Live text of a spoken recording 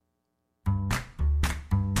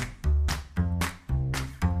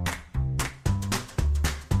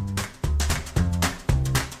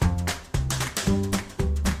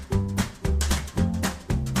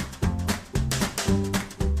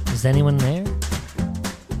Is anyone there?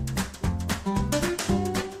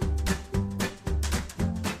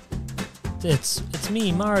 It's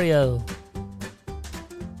me, Mario.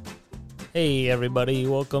 Hey everybody,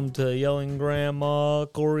 welcome to Yelling Grandma,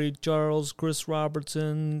 Corey Charles, Chris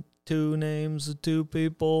Robertson, two names of two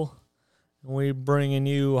people. We're bringing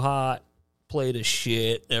you hot plate of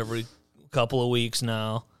shit every couple of weeks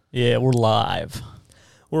now. Yeah, we're live.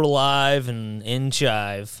 We're live and in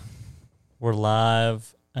chive. We're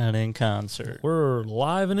live and in concert. We're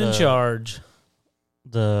live and in charge.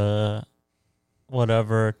 The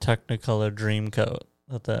whatever Technicolor Dreamcoat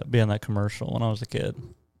that be on that commercial when I was a kid.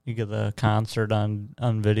 You get the concert on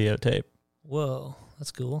videotape. Whoa,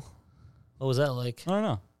 that's cool. What was that like? I don't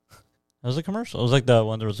know. It was a commercial. It was like the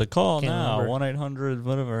one there was a call Can't now, remember. 1-800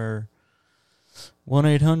 whatever.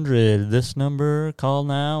 1-800 this number, call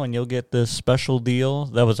now and you'll get this special deal.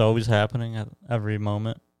 That was always happening at every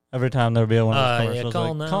moment. Every time there would be one of those commercials, call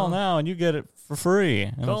like, now. call now and you get it for free.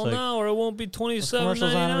 And Call it's like, now or it won't be commercials on every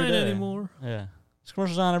 $27.99 day. anymore. Yeah. This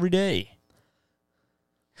commercial's on every day.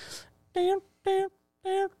 Bow,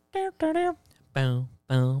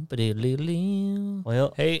 bow, ba-dee-lee-lee.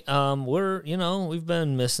 Well, Hey, we've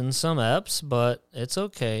been missing some eps, but it's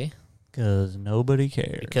okay because nobody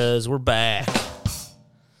cares. because we're back.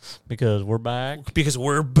 Because we're back. Because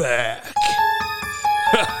we're back.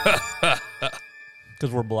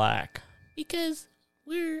 Because we're black. Because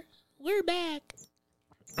we're back.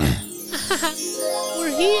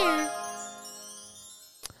 We're here.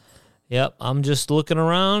 Yep, I'm just looking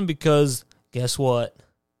around because guess what?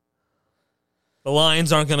 The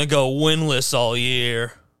Lions aren't going to go winless all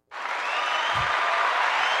year.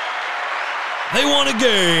 They won a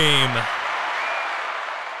game.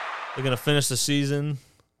 They're going to finish the season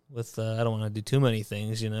with, I don't want to do too many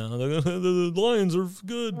things, the Lions are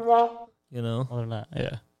good, Well, they're not.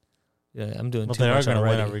 Yeah. Yeah, I'm doing But too they are much going to win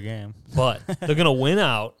already. every game. But they're going to win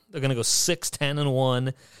out. They're going to go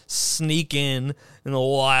 6-10-1, sneak in the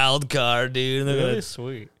wild card, dude. And they're Really going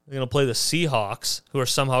sweet. to play the Seahawks, who are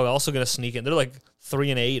somehow also going to sneak in. They're like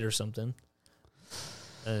 3-8 or something.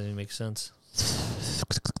 That doesn't even make sense.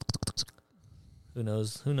 Who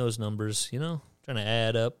knows? Who knows numbers? Trying to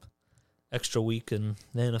add up. Extra week in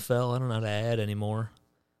the NFL. I don't know how to add anymore.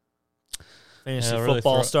 Fantasy really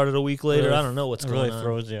football started a week later. really- I don't know what's It going really on.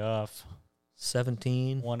 throws you off.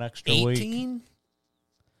 17, One extra week. 18.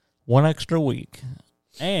 One extra week.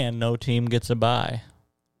 And no team gets a bye.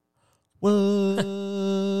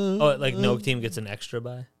 Whoa. Oh, like no team gets an extra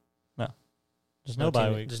bye? There's no bye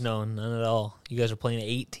team- weeks. Just none at all. You guys are playing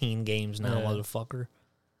 18 games now, Yeah. motherfucker.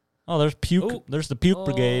 Oh, there's puke. Oh. There's the puke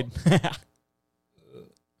brigade.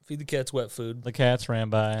 Feed the cats wet food. The cats ran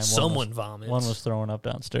by. And Someone vomits. One was throwing up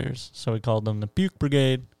downstairs, so we called them the puke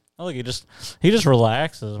brigade. Oh, look, he just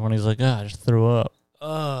relaxes when he's like, I just threw up.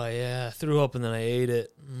 Oh, yeah. I threw up and then I ate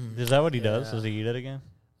it. Is that what he does? Yeah. Does he eat it again?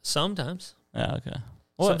 Sometimes. Yeah, okay.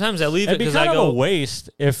 Sometimes I leave it It'd be because kind I of go, a waste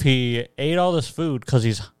if he ate all this food because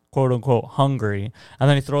he's quote unquote hungry, and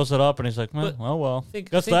then he throws it up and he's like, But well, think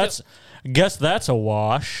guess that's a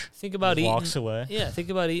wash. think about Just eating. walks away. Yeah, think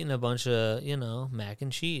about eating a bunch of, mac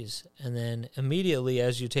and cheese. And then immediately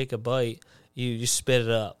as you take a bite, you spit it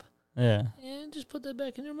up. Yeah. And just put that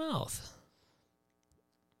back in your mouth.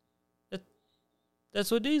 That's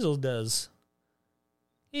what Diesel does.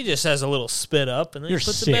 He just has a little spit up and then You're he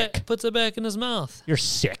sick. puts it back in his mouth. You're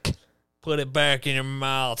sick. Put it back in your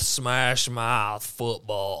mouth, smash mouth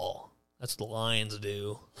football. That's what the Lions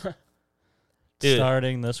do. Dude,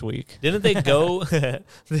 Starting this week. didn't they go?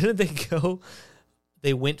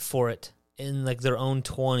 They went for it in like their own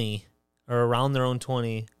 20 or around their own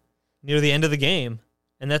 20 near the end of the game.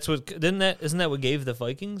 And that's what isn't that what gave the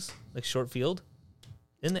Vikings like short field?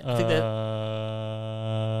 Didn't they? I think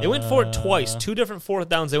that they went for it twice, 2 different fourth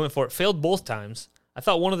downs. They went for it, failed both times. I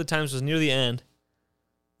thought one of the times was near the end.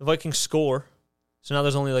 The Vikings score, so now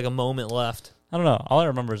there's only like a moment left. I don't know. All I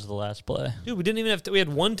remember is the last play. Dude, we didn't even have to. We had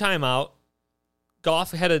one timeout.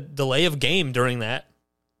 Goff had a delay of game during that.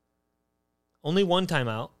 Only one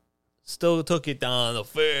timeout. Still took it down the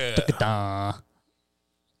field. Took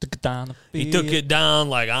it down the He field. took it down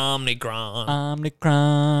like Omnicron.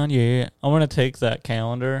 Omnicron, yeah. I'm going to take that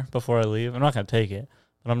calendar before I leave. I'm not going to take it,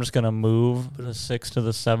 but I'm just going to move the 6th to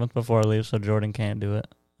the 7th before I leave so Jordan can't do it.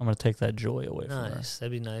 I'm going to take that joy away from her. Nice.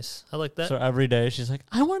 That'd be nice. I like that. So every day she's like,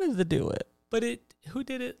 I wanted to do it. But who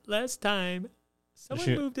did it last time? Someone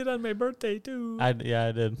She- moved it on my birthday too. I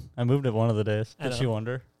did. I moved it one of the days. I Did know. she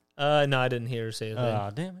wonder? No, I didn't hear her say a thing.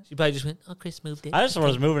 Oh, damn it. She probably just went, "Oh, Chris moved it." I just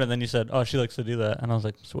was moving it, and then you said, oh, she likes to do that. And I was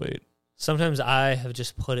like, sweet. Sometimes I have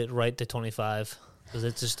just put it right to 25 because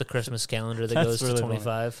it's just the Christmas calendar that That's goes really to funny.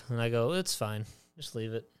 25, and I go, "It's fine, just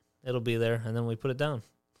leave it." It'll be there, and then we put it down.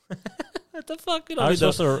 What the fuck? You How are you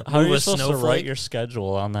supposed to snowflake? write your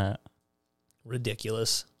schedule on that?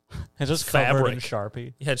 Ridiculous. It's just covered in Fabric.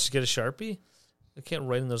 Sharpie. Yeah, just get a Sharpie. I can't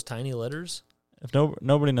write in those tiny letters. If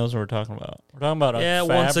nobody knows what we're talking about, we're talking about a Yeah,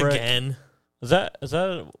 fabric. once again. Is that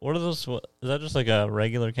what are those? Is that just like a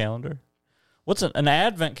regular calendar? What's an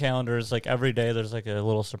advent calendar? Is like every day there's like a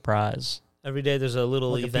little surprise, Every day there's a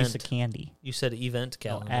little like event. a piece of candy. You said event No,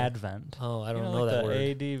 calendar. advent. Oh, I don't You know like that the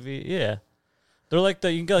word. ADV. Yeah, they're like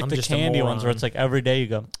you can get like I'm the just a candy ones where moron. it's like every day you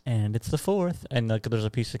go and it's the 4th and like there's a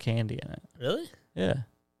piece of candy in it. Really? Yeah,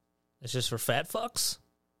 It's just for fat fucks?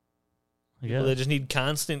 yeah. People that just need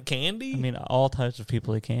constant candy? I mean, all types of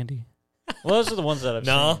people eat candy. Well, those are the ones that I've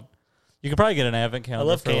No. seen. You could probably get an advent calendar.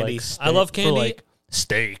 love for candy. Like I love for candy. like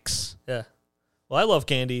steaks. Yeah. Well, I love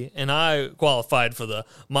candy, and I qualified for the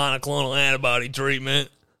monoclonal antibody treatment.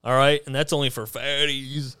 All right, and that's only for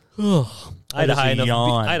fatties. I had a high enough.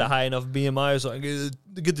 I had a high enough BMI, so I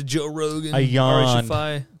get the Joe Rogan. I yawned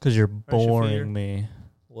RHFI. because you're fear. boring me.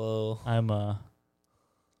 Whoa. I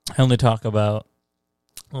only talk about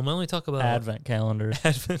Well, I only talk about advent calendars.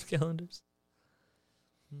 advent calendars.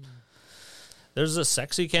 There's the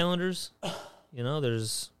sexy calendars. You know,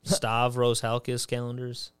 there's Stavros Halkis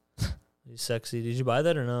calendars. He's sexy. Did you buy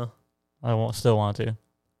that or no? I still want to.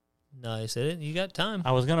 No, you said it. You got time.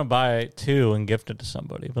 I was gonna buy 2 and gift it to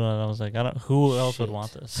somebody, but I was like, who else would Shit.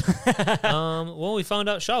 want this? Well, we found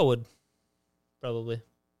out Shaw would. Probably.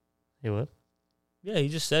 He would. Yeah, he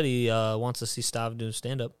just said he wants to see Stav do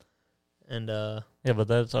stand up. And Yeah, but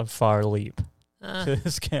that's a far leap to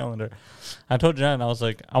this calendar. I told Jen, I was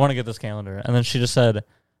like, I want to get this calendar, and then she just said,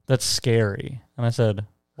 "That's scary," and I said,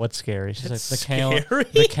 "What's scary?" She's That's like, scary?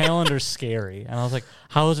 The calendar's scary," and I was like,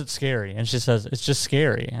 "How is it scary?" And she says, "It's just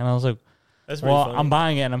scary," and I was like, that's "Well, funny. I'm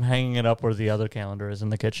buying it and I'm hanging it up where the other calendar is in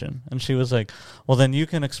the kitchen." And she was like, "Well, then you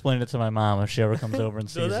can explain it to my mom if she ever comes over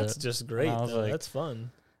and No, sees that's it." just great. And I was though. like- That's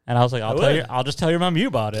fun. And I was like, I would. I'll just tell your mom you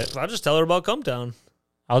bought it. I'll just tell her about Come Town.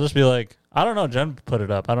 I'll just be like, I don't know, Jen put it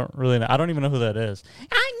up. I don't really know. I don't even know who that is.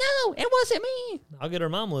 I know, it wasn't me. I'll get her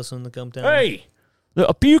mom listening to Come Town. Hey,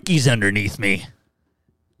 a pukey's underneath me.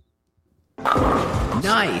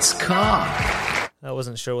 Nice cock. I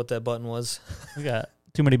wasn't sure what that button was. We got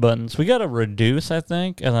too many buttons. We got to reduce, I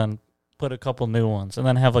think, and then put a couple new ones, and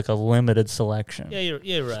then have like a limited selection. Yeah,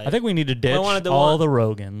 you're right. I think we need to ditch wanted the all one- the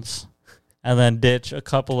Rogans, and then ditch a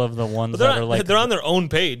couple of the ones But that are like. they're on their own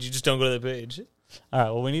page. You just don't go to the page. All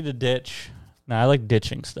right, well, we need to ditch. No, I like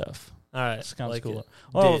ditching stuff. All right. It sounds like cool. it.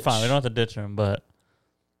 Well, Ditch. fine. We don't have to ditch them, but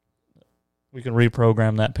we can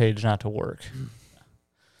reprogram that page not to work.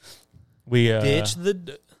 We Ditch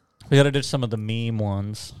the. we got to ditch some of the meme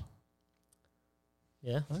ones.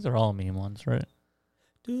 Yeah. I think they're all meme ones, right?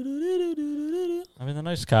 Do-do-do-do-do-do-do. I mean, the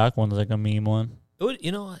nice cock one's like a meme one.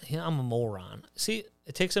 You know, I'm a moron. See,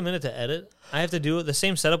 it takes a minute to edit. I have to do it the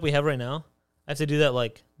same setup we have right now. I have to do that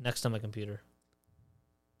like next to my computer,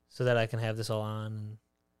 so that I can have this all on and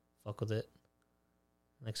fuck with it,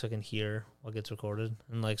 like so I can hear what gets recorded,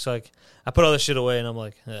 and like so like I put all this shit away, and I'm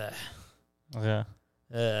like, Yeah.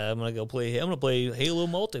 I'm gonna play Halo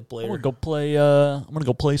multiplayer. I'm gonna go play. I'm gonna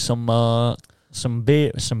go play some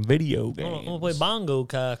video I'm games. gonna play Bongo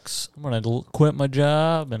Cocks. I'm gonna quit my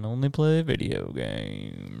job and only play video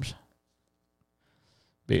games.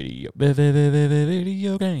 Video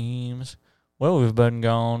games. Well, we've been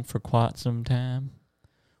gone for quite some time.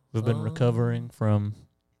 We've been Oh. recovering from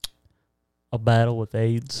a battle with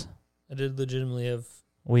AIDS. I did legitimately have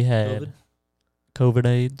We had COVID, COVID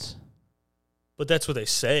AIDS. but that's what they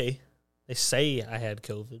say. They say I had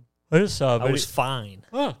COVID. I just saw a I video. was fine.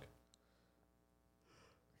 Fuck.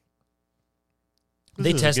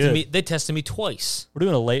 They This is tested good. me. They tested me twice. We're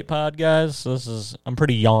doing a late pod, guys. So I'm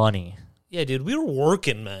pretty yawny. Yeah, dude, we were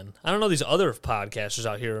working, man. I don't know these other podcasters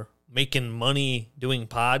out here making money doing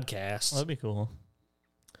podcasts. That'd be cool.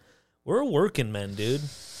 We're working men, dude.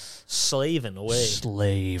 Slaving away.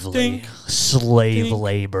 Slave Think. Slave Think.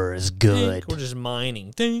 labor is Think. good. We're just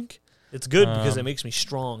mining. Think. It's good because it makes me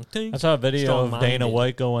strong. Think. I saw a video of Strong-minded. Dana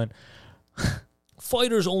White going,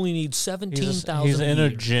 Fighters only need 17,000 he's in a a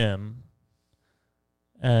year. gym,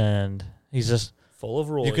 and he's just, Full of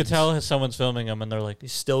roids. you could tell someone's filming him, and they're like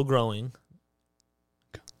He's still growing.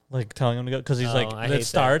 telling him to go, because he's Oh, like, I hate it that.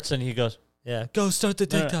 starts, and he goes, Yeah. Go start the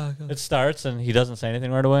No, no, TikTok. it starts, and he doesn't say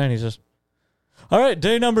anything right away, and he's just, all right,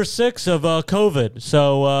 day number 6 of COVID.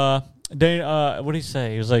 So, day, what did he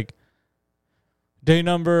say? He was like, day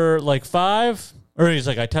number, 5, or he's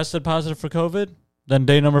like, I tested positive for COVID, then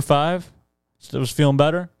day number 5, so was feeling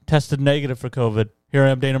better, tested negative for COVID. Here I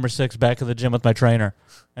am, day number 6, back at the gym with my trainer,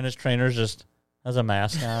 and his trainer's just has a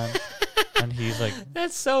mask on. And he's like,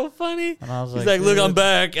 That's so funny. and I was He's like, like, look, I'm "Dude."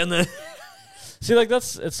 back. And then See, like,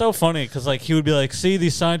 it's so funny because, like, he would be like, see,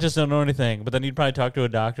 these scientists don't know anything. But then you'd probably talk to a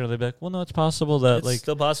doctor and they'd be like, well, no, it's possible that, it's like,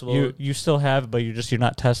 still possible. you still have it, but you're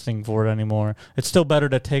not testing for it anymore. It's still better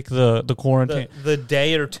to take the quarantine. the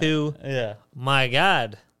day or two. Yeah. My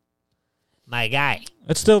God. My guy.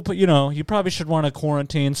 It's still, you probably should want to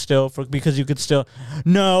quarantine still because you could still.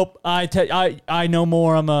 Nope, I know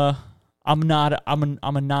more. I'm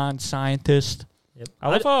a non-scientist. Yep. I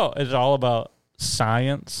love how it's all about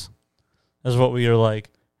science. Is what we are like.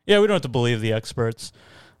 Yeah, we don't have to believe the experts.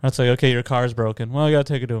 That's like, okay, your car's broken. Well, you gotta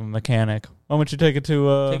take it to a mechanic. Why don't you take it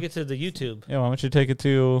to? Take it to the YouTube. Yeah, why don't you take it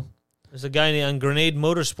to? There's a guy on Grenade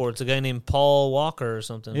Motorsports, a guy named Paul Walker or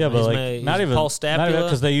something. Yeah, but he's not even Paul Stapula.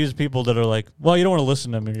 because they use people that are like, well, you don't want to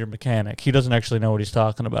listen to him. You're a mechanic. He doesn't actually know what he's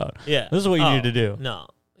talking about. Yeah, This is what you need to do. No,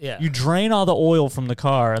 yeah, You drain all the oil from the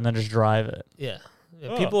car and then just drive it. yeah.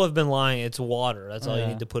 Oh. People have been lying. It's water. That's all you Yeah.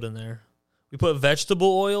 need to put in there. We put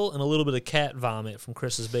vegetable oil and a little bit of cat vomit from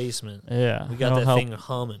Chris's basement. Yeah, We got It'll that help. thing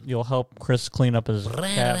humming. You'll help Chris clean up his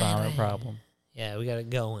cat vomit problem. Yeah, we got it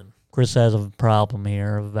going. Chris has a problem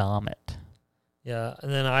here of vomit. Yeah,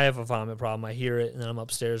 and then I have a vomit problem. I hear it, and then I'm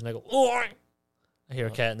upstairs, and I go, "Oi!" I hear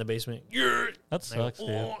a cat in the basement. Yeah. That sucks,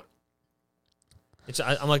 dude.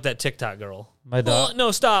 I'm like that TikTok girl. My dog,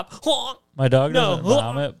 No, stop. my dog No. doesn't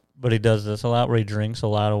vomit, but he does this a lot where he drinks a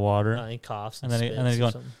lot of water, He coughs And and, then he- and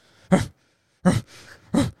spits then or he's something. and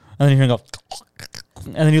then you hear him go,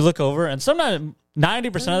 and then you look over, and sometimes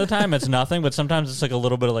 90% of the time it's nothing, but sometimes it's like a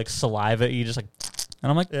little bit of like saliva. You just like, and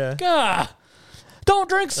I'm like, Yeah. God, don't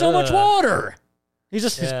drink so much water. He's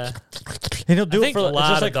just, Yeah. and he'll do I it think for a it's lot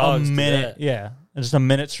just of like a dogs do minute. that. Yeah, and just a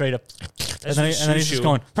minute straight up, and then he's just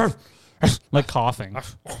going like coughing.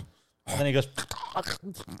 And then he goes,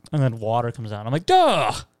 and then water comes out. I'm like,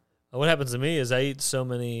 duh. What happens to me is I eat so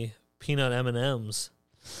many peanut M&Ms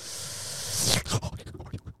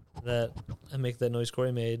that I make that noise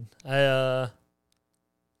Corey made. I'll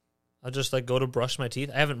just like go to brush my teeth.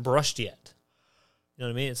 I haven't brushed yet. You know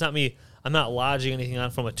what I mean? It's not me. I'm not lodging anything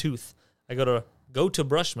on from a tooth. I go to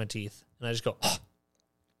brush my teeth, and I just go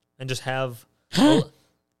and just have a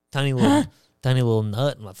tiny little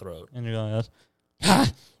nut in my throat. And you're going,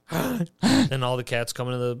 yes. Then all the cats come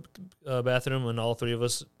into the bathroom, and all three of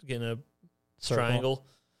us get in a Circle. triangle.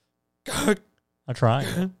 I'm trying.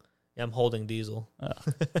 Yeah, I'm holding Diesel.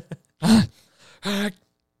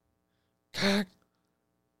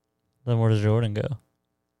 Then where does Jordan go?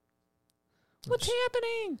 What's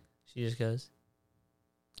happening? She just goes,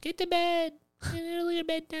 "Get to bed. It's earlier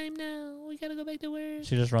bedtime now. We gotta go back to work."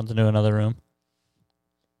 She just runs into another room.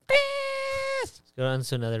 Goes on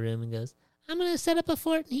to another room and goes, "I'm gonna set up a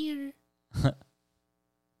fort in here."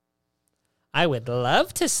 I would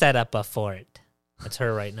love to set up a fort. That's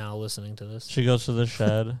her right now listening to this. She goes to the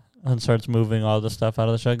shed and starts moving all the stuff out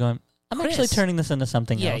of the shed, going, I'm Chris, actually turning this into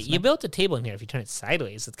something Yeah, else. you built a table in here. If you turn it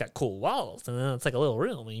sideways, it's got cool walls, and then it's like a little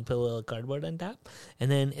room, and you put a little cardboard on top,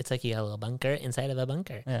 and then it's like you got a little bunker inside of a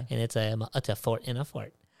bunker, Yeah. and it's a fort in a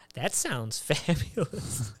fort. That sounds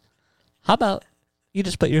fabulous. How about you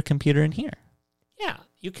just put your computer in here? Yeah,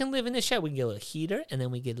 you can live in the shed. We can get a little heater, and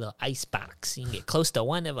then we get a little ice box. You can get close to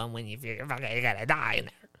one of them when you figure you gotta die in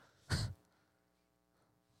there.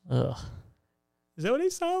 Ugh. Is that what I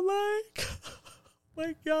sound like?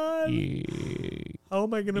 My God. Yeah. How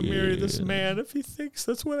am I going to marry this man if he thinks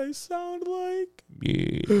that's what I sound like?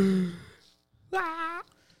 Yeah.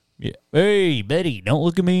 Yeah. Hey, Betty, don't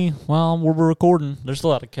look at me while we're recording. There's a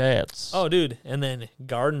lot of cats. Oh, dude. And then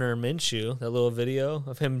Gardner Minshew, that little video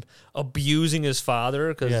of him abusing his father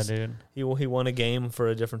yeah, because dude. he won a game for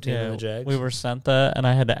a different team than the Jags. We were sent that, and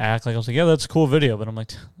I had to act like I was like, yeah, that's a cool video. But I'm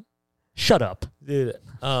like, shut up. Dude,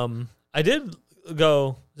 I did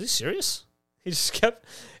go, is he serious?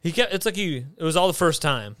 It's like it was all the first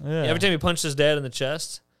time. Yeah. Every time he punched his dad in the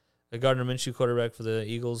chest, the Gardner Minshew quarterback for the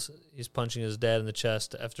Eagles, he's punching his dad in the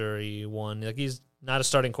chest after he won. Like, he's not a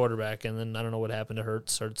starting quarterback, and then I don't know what happened to hurt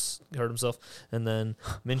himself, and then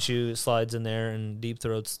Minshew slides in there and deep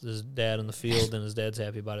throats his dad in the field, and his dad's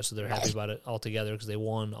happy about it, so they're happy about it all together because they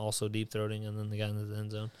won also deep throating, and then they got into the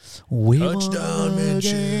end zone. Touchdown,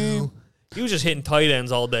 Minshew. He was just hitting tight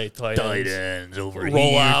ends all day. Tight ends over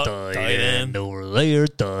Roll here. out, Tight tight end end. over there.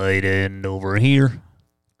 Tight end over here.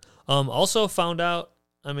 Also found out,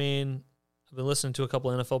 I've been listening to a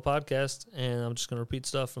couple NFL podcasts, and I'm just going to repeat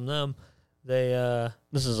stuff from them. They,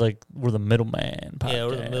 This is like we're the middleman podcast. yeah,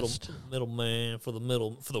 we're the middleman for the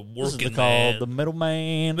This is working called man. the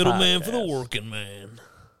middleman. Middleman for the podcast. working man.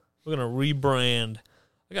 We're going to rebrand.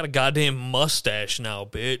 I got a goddamn mustache now,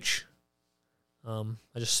 bitch.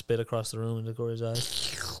 I just spit across the room into Corey's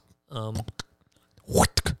eyes.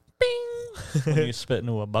 What? When you spit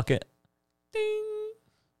into a bucket. Ding.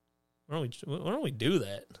 Why don't we do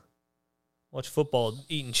that? Watch football,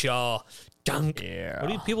 eating chaw, dunk. Yeah. What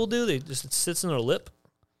do people do? They just it sits in their lip,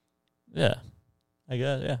 Yeah. I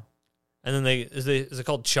guess, yeah. and then is it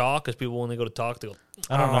called chaw? Because people when they go to talk, they go.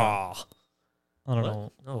 I don't know. "Ah." I don't What?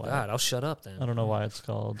 know. Oh why. God, I'll shut up then. I don't know why it's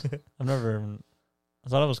called. I've never even, I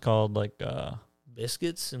thought it was called like,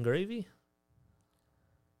 Biscuits and gravy.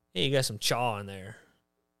 Hey, you got some chaw in there.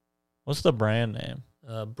 what's the brand name?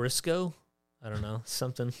 Briscoe. I don't know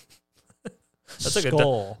something. That's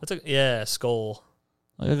Skull. like a that's like yeah skull.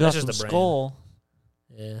 I got that's some just a brand. skull.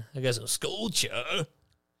 Yeah, I got some skull chaw.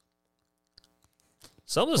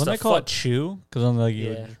 Some of the Wouldn't they stuff call it chew? Because then like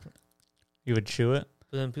Yeah. you would chew it.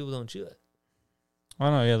 but then people don't chew it. I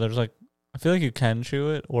don't know. Yeah, there's like, I feel like you can chew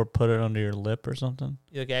it or put it under your lip or something.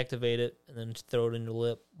 You like activate it and then just throw it in your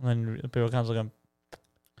lip. And then people kind of like,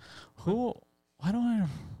 why do I?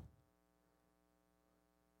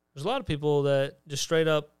 There's a lot of people that just straight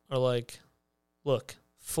up are like, look,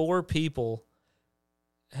 4 people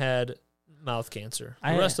had mouth cancer.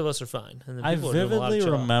 The rest of us are fine. And then I people are doing a lot of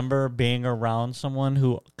vividly chaw. remember being around someone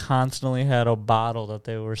who constantly had a bottle that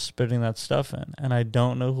they were spitting that stuff in, and I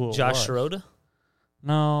don't know who it Josh was. Sirota?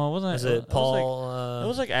 No, it wasn't. Is it Paul? It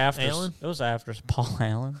was like after. Allen? It was after Paul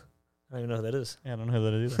Allen. I don't even know who that is. Yeah, I don't know who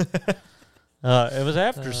that is either. It was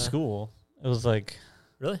after Uh, school. It was like,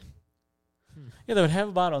 Really? yeah, they would have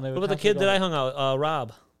a bottle. And they would What about the kid that I hung out with?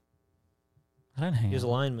 Rob. I didn't hang He was a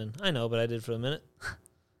out. lineman. I know, but I did for a minute.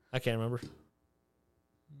 I can't remember.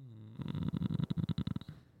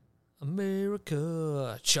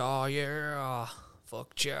 America. Chaw, yeah.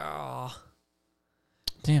 Fuck chaw.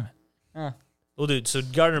 Damn it. Well, dude, so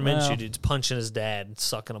Gardner Well. Minshew, dude's punching his dad and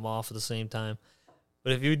sucking him off at the same time.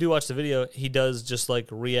 But if you do watch the video, he does just like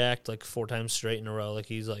react like 4 times straight in a row. Like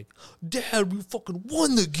he's like, Dad, we fucking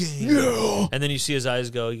won the game. Yeah. And then you see his eyes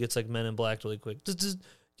go. He gets like Men in Black really quick.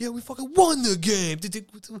 Yeah, we fucking won the game.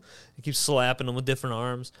 He keeps slapping him with different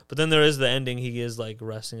arms. But then there is the ending. He is like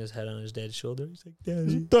resting his head on his dad's shoulder. He's like,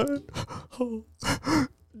 Daddy.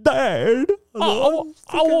 Dad,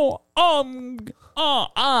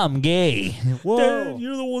 I'm gay. Whoa. Dad,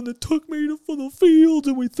 you're the one that took me for the fields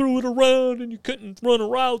and we threw it around and you couldn't run the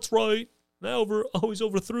routes right. Now I always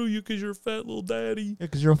overthrew you because you're a fat little daddy. Yeah,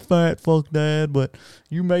 because you're a fat fuck, Dad, but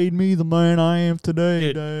you made me the man I am today,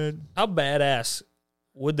 Dude. Dad. How badass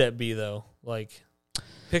would that be, though? Like,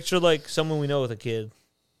 picture like someone we know with a kid.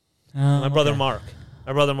 My brother Mark.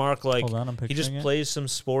 My brother Mark, like, Hold on, I'm he just picturing it. plays some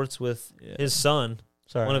sports with Yeah. his son,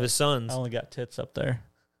 Sorry, one of his sons. I only got tits up there.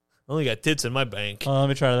 I only got tits in my bank. Oh, let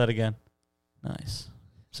me try that again. Nice.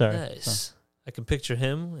 Sorry. Nice. I can picture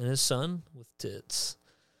him and his son with tits.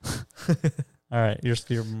 All right,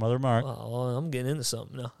 your mother, Mark. Oh, I'm getting into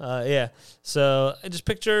something now. Yeah. So I just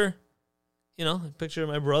picture, picture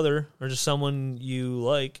my brother or just someone you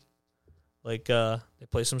like. Like, they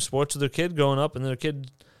play some sports with their kid growing up, and their kid,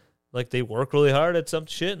 like, they work really hard at some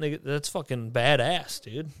shit, and that's fucking badass,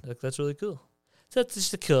 dude. Like, that's really cool. So that's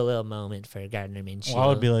just a cool little moment for Gardner Minshew. Well, I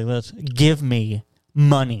would be like this. Give me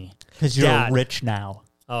money because you're Dad. rich now.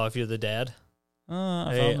 Oh, if you're the dad? I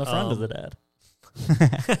Hey, found the friend of the dad.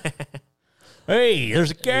 Hey,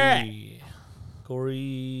 there's a cat. Hey,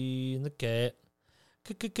 Corey and the cat.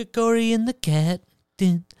 Corey and the cat.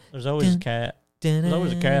 Dun, There's always a cat. dun, There's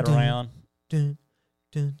always a cat dun, around. dun,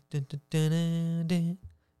 dun, dun, dun, dun, dun,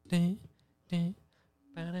 dun, dun,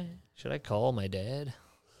 dun. Should I call my dad?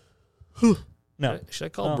 No, Should I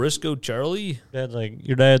call No. Briscoe Charlie? Dad's like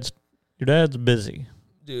your dad's busy.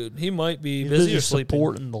 Dude, he might be He's busy or sleeping.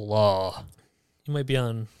 supporting the law. He might be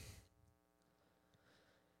on.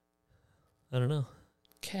 I don't know.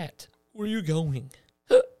 Cat, where you going?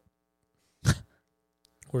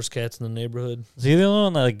 Worst cats in the neighborhood. Is he the only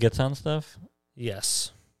one that like, gets on stuff?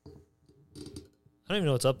 Yes. I don't even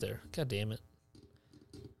know what's up there. God damn it.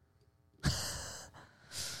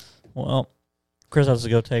 Well, Chris has to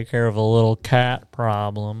go take care of a little cat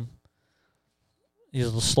problem. He's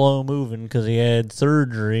slow moving because he had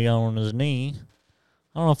surgery on his knee.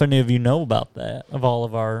 I don't know if any of you know about that. Of all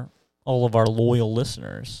of our loyal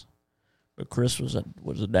listeners, but Chris was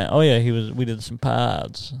down. Oh yeah, he was. We did some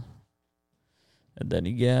pods, and then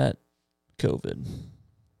he got COVID,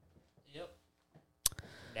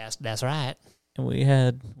 That's right.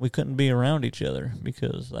 and we couldn't be around each other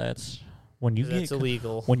because that's when you That's get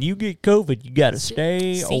illegal. when you get COVID, you got to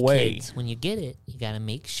stay away. Kids, when you get it, you got to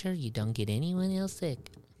make sure you don't get anyone else sick.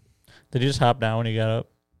 Did you just hop down when you got up?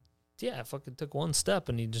 Yeah, I fucking took one step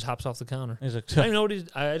and he just hops off the counter. He's like, I don't even know what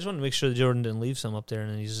I just wanted to make sure that Jordan didn't leave some up there and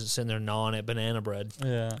then he's just sitting there gnawing at banana bread.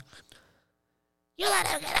 yeah. You let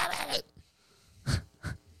him get up in it.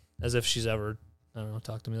 As if she's ever, I don't know,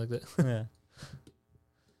 talked to me like that. Yeah.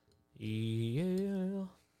 Yeah.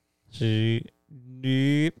 She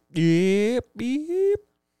beep beep beep.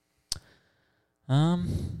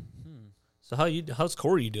 So how's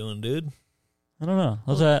Corey doing, dude? I don't know.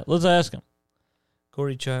 Let's ask him.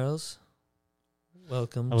 Corey Charles.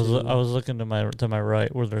 Welcome. I was looking to my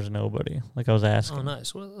right where there's nobody. Like I was asking. Oh,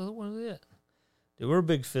 nice. What is that? Dude, we're a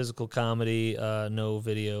big physical comedy, no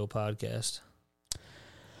video podcast.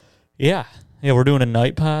 Yeah, we're doing a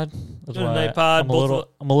night pod. That's Doing a why night pod,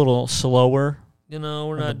 I'm a little slower. You know,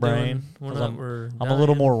 we're in the not brain, doing. We're 'cause not. I'm- We're. I'm a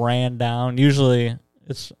little dying. more ran down. Usually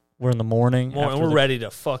we're in the morning More, after and we're the, ready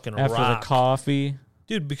to fucking after rock, the coffee.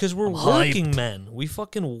 dude. Because we're I'm working men. We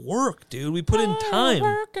fucking work, dude. We put in time.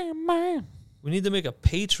 Working man. We need to make a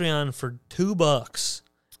Patreon for $2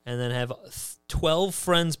 and then have 12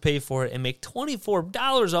 friends pay for it and make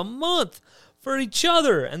 $24 a month for each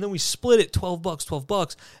other. And then we split it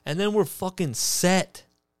 $12, and then we're fucking set.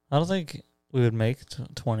 I don't think we would make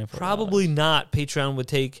 24. Probably not. Patreon would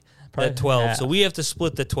take Probably that 12. half. So we have to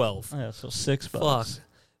split the 12. Yeah, so $6. Fuck.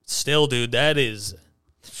 Still, dude, that's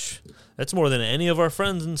more than any of our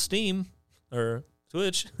friends in Steam or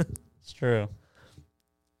Twitch. It's true.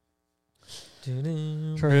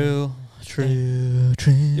 Dude, True.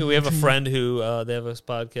 we have a friend who they have a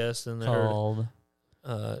podcast and they're called.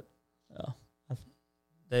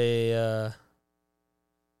 they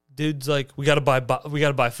dude's like we gotta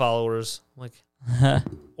buy followers. I'm like,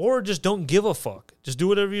 or just don't give a fuck. Just do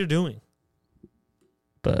whatever you're doing.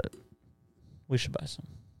 But we should buy some.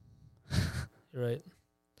 You're right.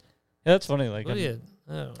 Yeah, that's funny. Like What do you-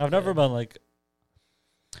 I don't I've never care. been like.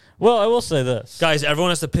 Well, I will say this, Guys,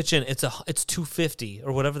 everyone has to pitch in. It's $250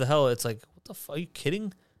 or whatever the hell. It's like, what the fuck? Are you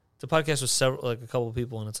kidding? It's a podcast with a couple of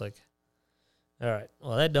people, and it's like, all right,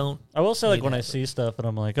 well, that don't. I will say, like, need when I that. see stuff and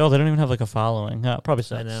I'm like, oh, they don't even have like a following. Yeah, probably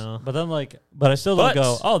sucks. I know. But then but I still don't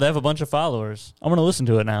go, oh, they have a bunch of followers. I'm gonna listen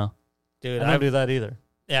to it now. Dude, I don't do that either.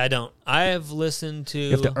 Yeah, I don't. I have listened to.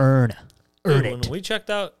 You have to earn Dude, it. when we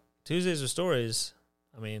checked out Tuesdays with Stories,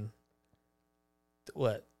 I mean,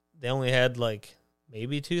 what? They only had like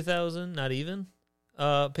maybe 2,000, not even,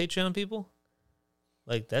 Patreon people.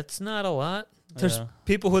 Like, that's not a lot. There's Yeah.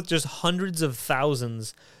 people with just hundreds of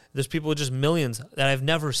thousands. There's people with just millions that I've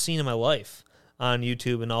never seen in my life on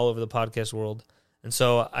YouTube and all over the podcast world. And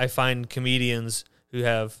so I find comedians who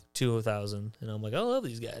have 2,000, and I'm like, I love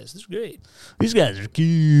these guys. This is great. These guys are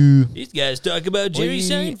cute. These guys talk about Jerry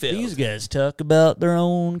Seinfeld. These guys talk about their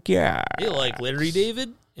own car. They like Larry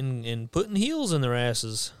David and putting heels in their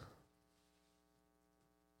asses.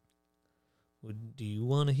 Do you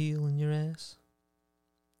want a heel in your ass?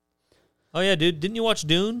 Oh, yeah, dude. Didn't you watch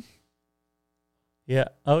Dune? Yeah.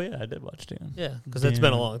 Oh, yeah, I did watch Dune. Yeah, because that's been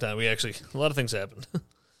a Dune. long time. A lot of things happened.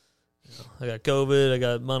 I got COVID. I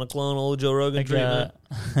got monoclonal Joe Rogan treatment.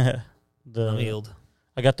 I'm healed.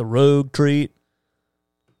 I got the Rogue treat.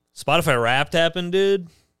 Spotify Wrapped happened, dude.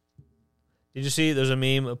 Did you see? There's a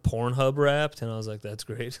meme of Pornhub Wrapped, and I was like, that's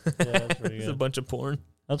great. Yeah, that's pretty It's good. a bunch of porn.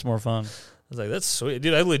 That's more fun. I was like, that's sweet.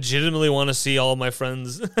 Dude, I legitimately want to see all my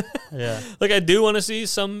friends. Yeah. Like, I do want to see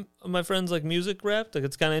some of my friends, like, music wrapped. Like,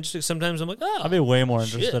 it's kind of interesting. Sometimes I'm like, oh. I'd be way more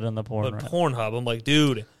shit. interested in the porn. But rap. Pornhub, I'm like,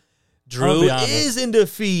 dude, I'll Drew be honest. is in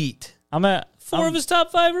defeat. I'm at. 4 of his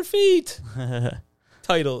top 5 are feet.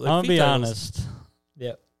 Title. I'm gonna feet be titles. honest.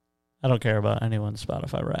 Yeah. I don't care about anyone's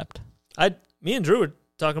Spotify Wrapped. Me and Drew were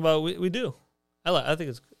talking about we do. I like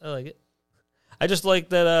it. I just like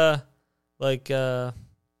that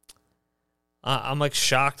I'm like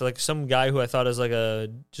shocked, like some guy who I thought is like a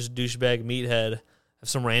just douchebag meathead have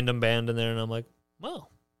some random band in there, and I'm like, wow,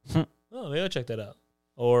 oh, maybe I'll check that out,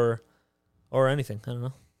 or anything. I don't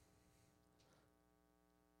know.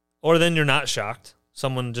 Or then you're not shocked.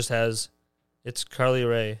 Someone just has, it's Carly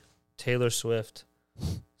Rae, Taylor Swift,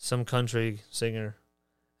 some country singer,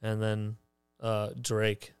 and then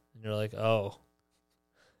Drake, and you're like, oh,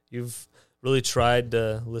 you've really tried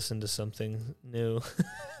to listen to something new.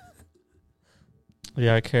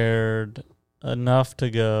 Yeah, I cared enough to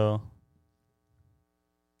go.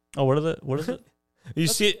 Oh, what is it? You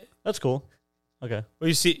see, That's cool. Okay. well,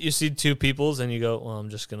 you see two peoples, and you go, well, I'm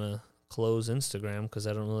just gonna close Instagram because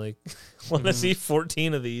I don't really want to see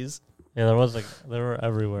 14 of these. Yeah, they were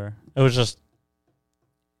everywhere. It was just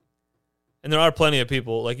And there are plenty of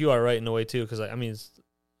people like you are right in a way too, because I mean,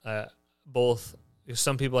 both.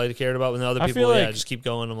 Some people I cared about, and the other I people, feel yeah, like- just keep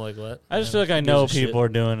going. I'm like, what? I just Yeah, feel like I who know gives a shit? people are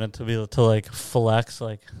doing it to like flex,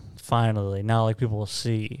 like finally now, like people will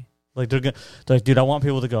see, like they're like, dude, I want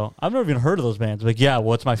people to go. I've never even heard of those bands. Like, yeah,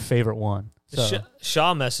 what's my favorite one? So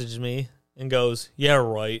Shaw messaged me and goes, yeah,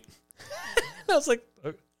 right. was like,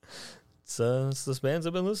 it's the bands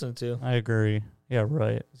I've been listening to. I agree. Yeah,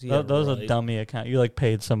 right. Yeah, That was a right. dummy account. You like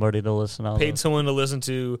paid somebody to listen on. Paid someone to listen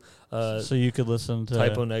to so you could listen to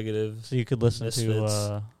Typo Negative. So you could listen Misfits.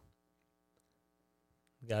 to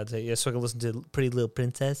God's sake. Yeah, so I could listen to Pretty Little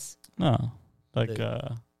Princess. no, like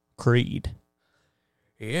Creed.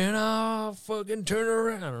 And I'll fucking turn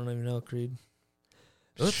around. I don't even know Creed.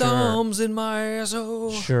 The Sure. thumbs in my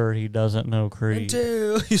asshole Sure, he doesn't know Creed.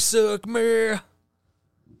 until you suck me.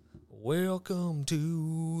 Welcome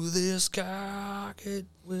to this cock. It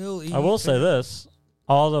will eat. I will say this: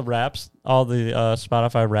 all the raps, all the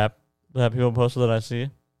Spotify rap that people posted that I see,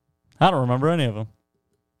 I don't remember any of them.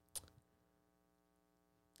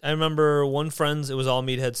 I remember one friend's, it was all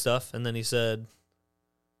meathead stuff, and then he said,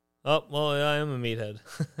 oh, well, yeah, I am a meathead,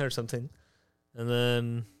 or something. And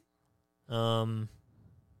then,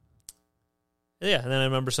 yeah, and then I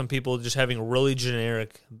remember some people just having really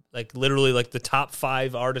generic, like literally like the top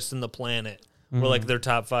 5 artists in the planet were like their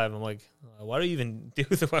top 5. I'm like, why do you even do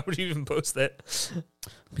that? Why would you even post that?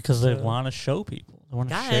 Because they want to show people. They want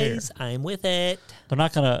to share. Guys, I'm with it. They're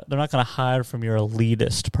not gonna hide from your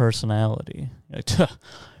elitist personality. You're like, "Tuh,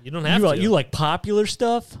 You don't have to. you like popular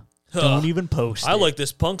stuff? Don't even post I it." like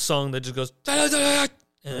this punk song that just goes, and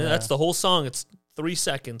that's the whole song. It's 3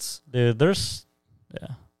 seconds. Dude, there's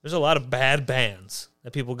There's a lot of bad bands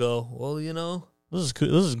that people go, well, you know, this is cool.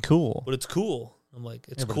 This is cool. but it's cool. I'm like,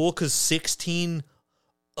 it's Yeah, but- cool because 16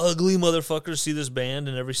 ugly motherfuckers see this band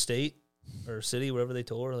in every state or city, wherever they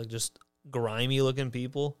tour, like just grimy looking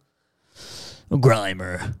people.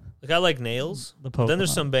 Grimer. Like I like Nails. The Then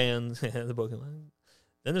there's Pokemon. some bands, the Pokemon.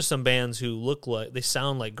 Then there's some bands who look like, they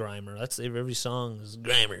sound like Grimer. That's every song is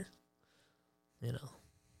Grimer. You know,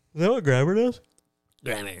 Is that what Grimer does?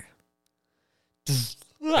 Grimer.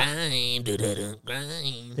 Grind, do-do-do,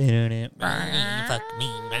 grind. Grind, fuck me,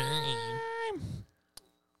 grind.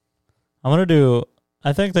 I'm gonna do.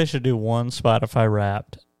 I think they should do one Spotify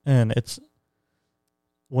Wrapped, and it's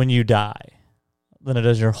when you die. Then it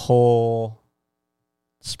does your whole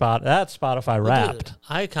spot. That's Spotify Wrapped. Dude,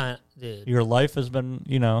 I can't, dude. Your life has been,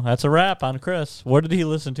 that's a wrap on Chris. What did he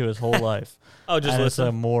listen to his whole life? Oh, just And it's a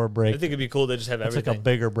listen. more I break. think it'd be cool to just have It's everything. like a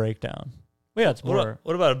bigger breakdown. Well, yeah, it's more.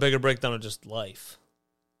 What about a bigger breakdown of just life?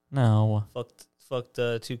 No, Fucked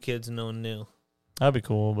 2 kids and no one knew. that'd be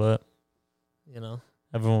cool, but You know,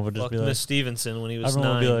 everyone would just fucked be like, Miss Stevenson when he was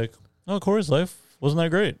everyone 9. would be like, "Oh, Corey's life wasn't that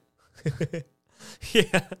great."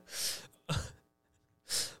 Yeah.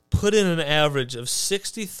 Put in an average of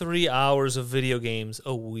 63 hours of video games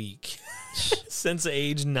a week since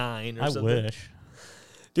age 9 or I something. wish.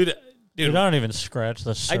 Dude, You don't even scratch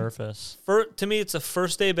the surface. to me, it's the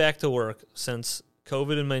first day back to work since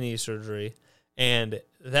COVID and my knee surgery, and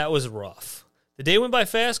that was rough. The day went by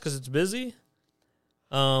fast because it's busy.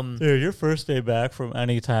 Dude, your first day back from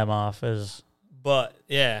any time off is But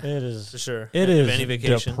yeah, it is for sure. it If is any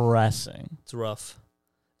vacation. depressing. It's rough.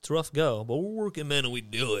 It's a rough go, but we're working men and we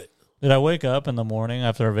do it. Did I wake up in the morning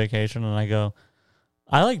after a vacation and I go,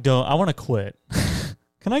 I want to quit.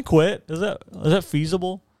 Can I quit? Is that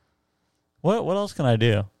feasible? What else can I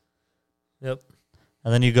do? Yep.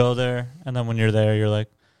 And then you go there, and then when you're there, you're like,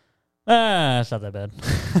 it's not that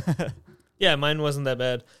bad. Yeah, mine wasn't that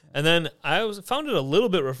bad. And then I found it a little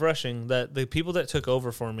bit refreshing that the people that took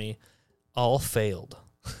over for me all failed.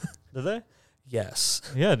 Did they? Yes.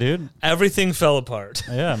 Yeah, dude. Everything fell apart.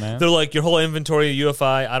 Yeah, man. They're like, your whole inventory of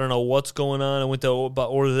UFI, I don't know what's going on. I went to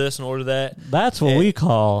order this and order that. That's what we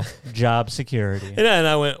call job security. And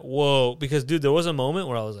I went, whoa. Because, dude, there was a moment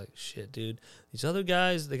where I was like, shit, dude. These other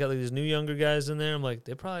guys, they got like these new younger guys in there. I'm like,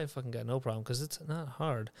 they probably fucking got no problem because it's not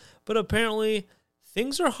hard. But apparently,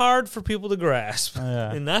 things are hard for people to grasp.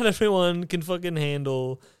 Yeah. And not everyone can fucking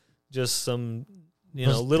handle just some,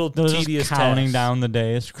 little They're just tedious counting tasks. down the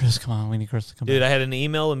days. Chris, come on. We need Chris to come Dude, back. I had an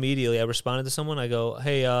email immediately. I responded to someone. I go,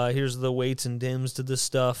 hey, here's the weights and dims to this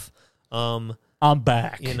stuff. I'm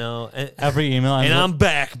back. And, Every email ends and with- I'm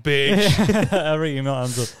back, bitch. Every email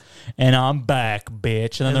ends with, and I'm back,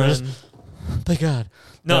 bitch. And then there's, thank God.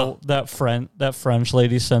 No. That French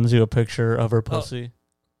lady sends you a picture of her pussy.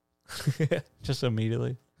 Just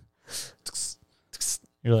immediately.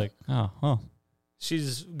 You're like, oh.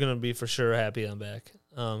 She's gonna be for sure happy I'm back,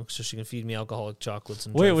 so she can feed me alcoholic chocolates.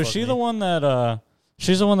 And Wait, try to was fuck she me. the one that,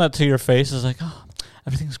 she's the one that to your face is like, oh,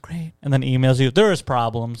 everything's great. And then emails you, there is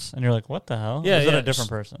problems. And you're like, what the hell? Yeah, Is it yeah. a different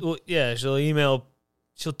person? Well, yeah, she'll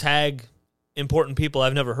tag important people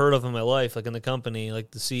I've never heard of in my life, like in the company,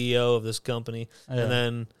 like the CEO of this company, Yeah. and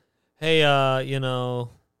then, hey,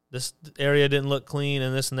 this area didn't look clean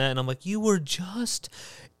and this and that, and I'm like, you were just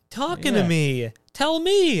talking to Yeah. me Tell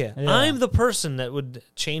me. I'm the person that would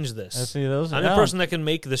change this. I see those. I'm the person that can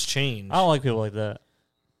make this change. I don't like people like that.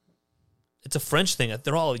 It's a French thing.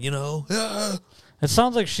 They're all, It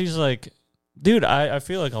sounds like she's like, dude, I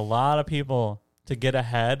feel like a lot of people, to get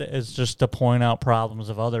ahead, is just to point out problems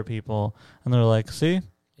of other people. And they're like, see?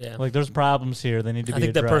 Yeah. Like, there's problems here. They need to be addressed. I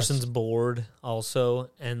think addressed. that person's bored also,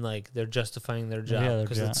 and like they're justifying their job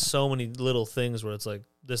because it's so many little things where it's like,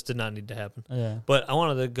 this did not need to happen. Yeah. But I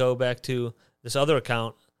wanted to go back to this other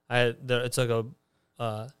account. It's like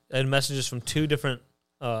I had messages from two different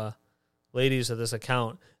ladies at this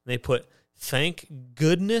account, and they put, "Thank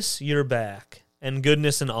goodness you're back," and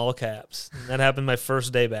goodness in all caps. And that happened my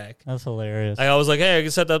first day back. That's hilarious. I was like, hey, I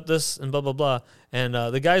can set up this and blah, blah, blah. And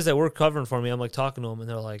the guys that were covering for me, I'm like talking to them, and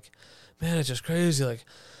they're like, man, it's just crazy. Like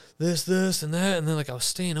this, and that. And then like I was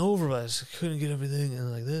staying over, but I just couldn't get everything.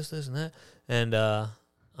 And like this, and that. And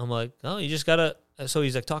I'm like, oh, you just got to. So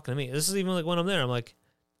he's like talking to me. This is even like when I'm there. I'm like,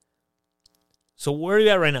 so where are you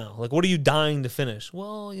at right now? Like, what are you dying to finish?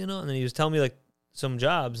 Well, And then he was telling me like some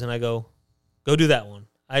jobs, and I go do that one.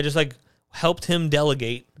 I just like helped him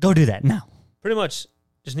delegate. Go do that now. Pretty much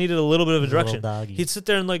just needed a little bit of a direction. He'd sit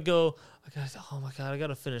there and like go, oh my God, I got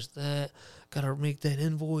to finish that. Got to make that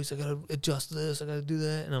invoice. I got to adjust this. I got to do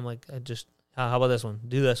that. And I'm like, how about this one?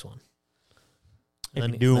 Do this one. If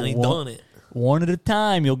And you do then he it done it. one at a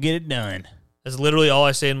time, you'll get it done. That's literally all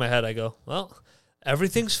I say in my head. I go, well,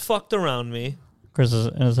 everything's fucked around me. Chris is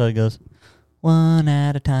in his head goes, one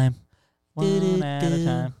at a time. One at a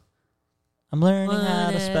time. I'm learning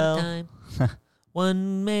how to spell.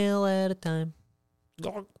 One mail at a time.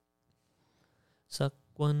 Suck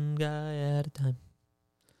one guy at a time.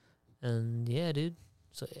 And yeah, dude.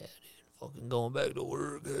 So yeah, dude. Fucking going back to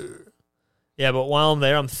work. Yeah, but while I'm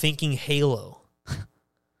there, I'm thinking Halo.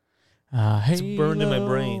 It's burned in my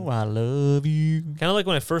brain. I love you. Kind of like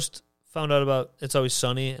when I first found out about It's Always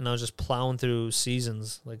Sunny, and I was just plowing through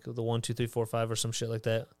seasons, like the 1, 2, 3, 4, 5 or some shit like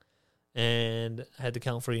that. And I had to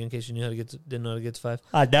count for you in case you didn't know how to get to 5.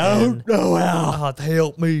 I don't know how.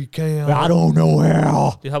 Help me, Cam. I don't know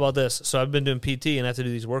how. Dude, how about this? So I've been doing PT and I have to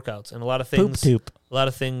do these workouts, and a lot of things. Poop toop. A lot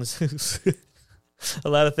of things. A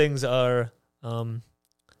lot of things are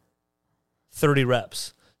 30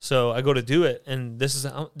 reps. So I go to do it, and this is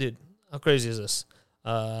dude. How crazy is this?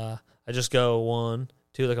 I just go 1,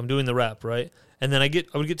 2, like I'm doing the rep, right? And then I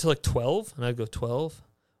would get to like 12, and I'd go 12,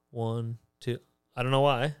 1, 2. I don't know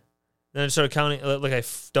why. Then I started counting, like I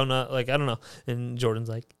don't know, like I don't know. And Jordan's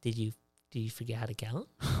like, "Did you forget how to count?"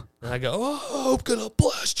 And I go, "Oh, I'm gonna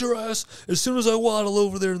blast your ass as soon as I waddle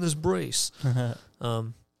over there in this brace." But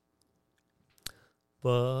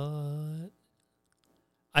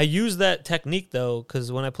I use that technique though,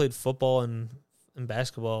 because when I played football and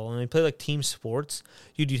basketball, when I played like team sports,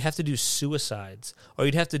 you'd have to do suicides, or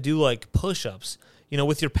you'd have to do like push-ups,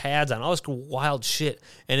 with your pads on, all this wild shit.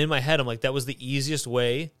 And in my head, I'm like, that was the easiest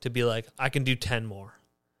way to be like, I can do 10 more.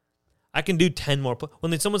 I can do 10 more.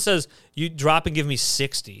 When someone says, you drop and give me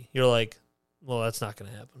 60, you're like, well, that's not going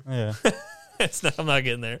to happen. Yeah. I'm not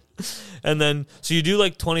getting there. And then, so you do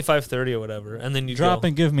like 25, 30 or whatever. And then you drop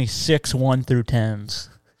and give me 6 1 through 10s.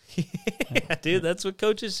 Yeah, dude, that's what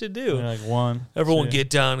coaches should do. You're like 1. Everyone 2. get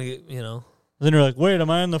down, Then you're like, wait, am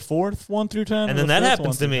I in the 4th 1 through 10? And then that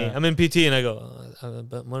happens to me. I'm in PT and I go,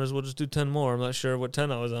 I might as well just do 10 more. I'm not sure what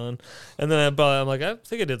 10 I was on. And then I'm like, I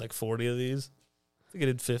think I did like 40 of these. I think I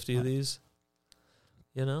did 50 of these.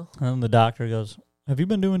 And the doctor goes, have you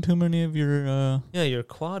been doing too many of your... Yeah, your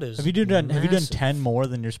quad is Have you done 10 more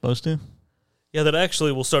than you're supposed to? Yeah, that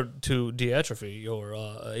actually will start to deatrophy your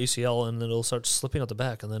ACL, and then it'll start slipping out the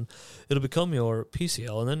back, and then it'll become your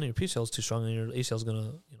PCL, and then your PCL is too strong, and your ACL is going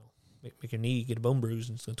to, make your knee get a bone bruise,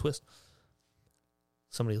 and it's going to twist.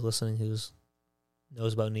 Somebody listening who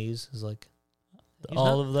knows about knees is like,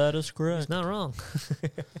 all of that is correct. He's not wrong.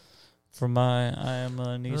 I am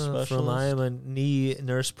a knee specialist. I am a knee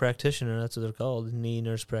nurse practitioner. That's what they're called, knee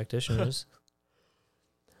nurse practitioners.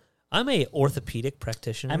 I'm a orthopedic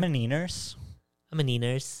practitioner. I'm a knee nurse. I'm a knee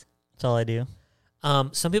nurse. That's all I do.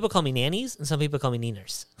 Some people call me nannies, and some people call me knee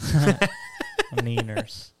nurse. Knee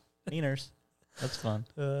nurse. Knee nurse. That's fun.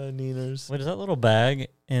 Knee nurse. Wait, is that little bag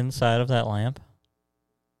inside of that lamp?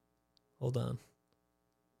 Hold on.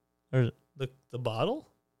 Or the bottle?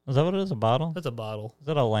 Is that what it is? A bottle? That's a bottle. Is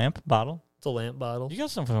that a lamp bottle? It's a lamp bottle. You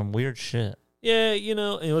got some weird shit. Yeah,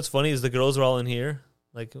 and what's funny is the girls are all in here.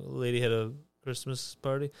 Like, a lady had a Christmas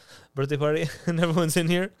birthday party, and everyone's in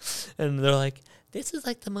here, and they're like, "This is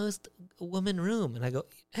like the most woman room." And I go,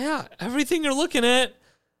 "Yeah, everything you're looking at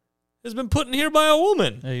has been put in here by a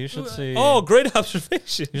woman." Yeah, you should see. Oh, great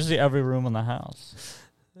observation. You should see every room in the house.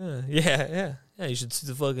 Yeah. You should see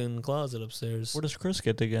the fucking closet upstairs. Where does Chris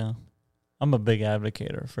get to go? I'm a big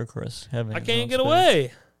advocator for Chris having. I his can't own get space.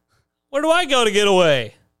 away. Where do I go to get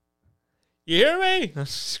away? You hear me? I'm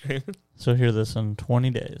screaming. So hear this in 20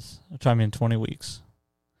 days. I mean 20 weeks.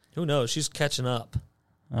 Who knows? She's catching up.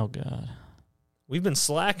 Oh God. We've been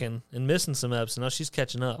slacking and missing some eps, and now she's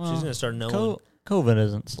catching up. Well, She's gonna start knowing. COVID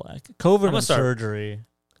isn't slack. COVID gonna and start- surgery. I'm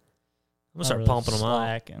gonna start not really pumping them out.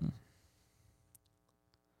 slacking.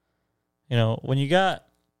 You know, I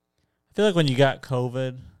feel like when you got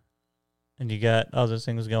COVID and you got other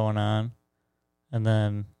things going on, and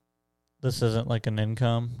then this isn't like an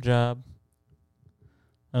income job,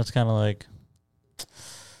 and it's kind of like,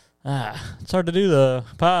 it's hard to do the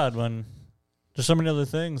pod when there's so many other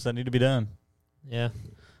things that need to be done. Yeah.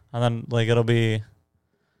 And then, like, it'll be,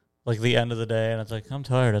 like, the end of the day, and it's like, I'm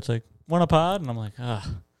tired. It's like, want a pod? And I'm like,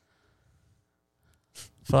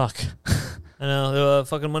 fuck. I know.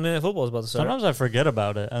 Fucking Monday Night Football is about to start. Sometimes I forget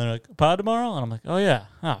about it, and they're like, pod tomorrow? And I'm like, oh, yeah.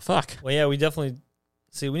 Fuck. Well, yeah, we definitely...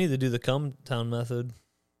 See, we need to do the Come Town method.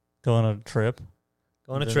 Go on a trip.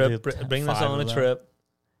 Go on a Then trip. do Bring us 5 on a of them. trip.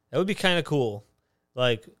 That would be kind of cool.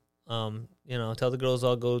 Like, tell the girls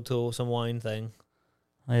I'll go to some wine thing.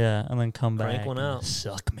 Oh, yeah, and then come Crank back. one and out.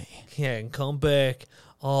 Suck me. Yeah, and come back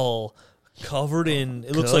all covered in...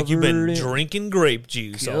 It looks like you've been Covered in- drinking grape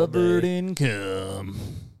juice all day. in cum.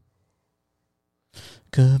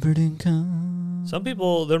 Covered in cum. Some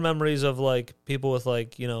people, their memories of, like, people with,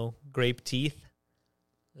 like, grape teeth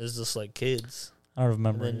is just like kids. I don't have And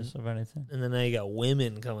memories of anything. And then now you got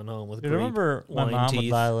women coming home with Dude, grape. remember my wine mom would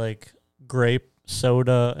teeth. buy, like, grape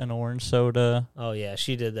soda and orange soda. Oh, yeah,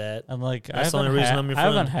 she did that. And, like, That's the only reason I'm your I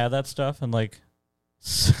haven't friend. had that stuff in, like,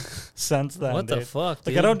 since then, What the dude. fuck,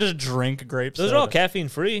 dude? Like, I don't just drink grape Those soda. are all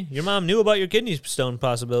caffeine-free. Your mom knew about your kidney stone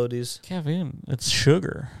possibilities. Caffeine. It's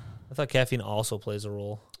sugar. I thought caffeine also plays a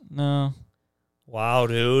role. No. Wow,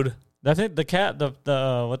 dude. I think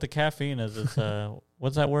what the caffeine is, it's,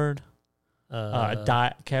 what's that word?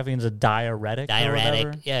 Caffeine's a diuretic. or whatever.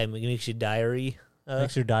 Diuretic. Yeah, it makes you diary.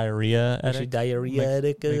 Makes you diarrhea. Makes you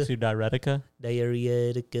diuretic. Makes you diuretica.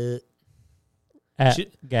 Diuretic. At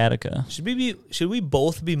Should- Gattaca. Should we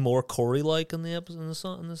both be more Corey-like in the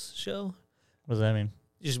episode in this show? What does that mean?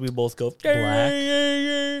 Just we both go Black?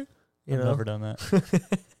 You I've know, never done that.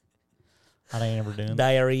 I ain't ever doing that.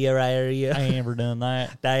 diarrhea. I ain't ever done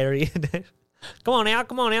that. Diarrhea. Come on out.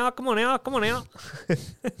 Come on out. Come on out. Come on out.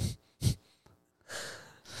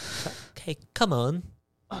 Okay, come on.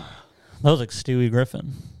 That was like Stewie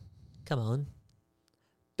Griffin. Come on.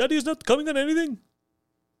 Daddy's not coming on anything.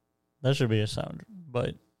 That should be a sound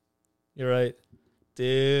bite. You're right.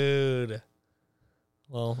 Dude.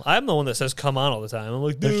 Well, I'm the one that says come on all the time. I'm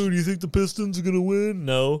like, dude, you think the Pistons are going to win?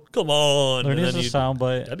 No. Come on. There And needs then a sound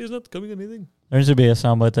bite. Daddy's not coming on anything. There needs to be a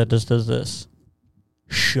sound bite that just does this.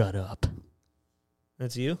 Shut up.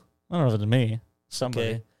 That's you? I don't know if it's me. Somebody.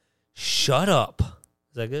 Okay. Shut up.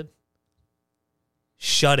 Is that good?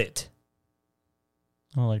 Shut it.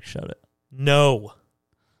 I don't like shut it. No.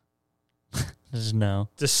 Just no.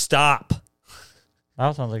 Just stop.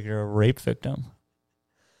 That sounds like you're a rape victim.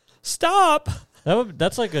 Stop.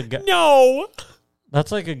 That's like a No.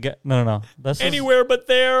 that's like a no. That's Anywhere but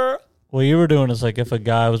there. what you were doing is like if a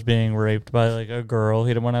guy was being raped by like a girl he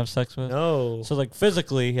didn't want to have sex with. No. So like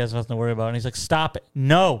physically he has nothing to worry about, and he's like, "Stop it,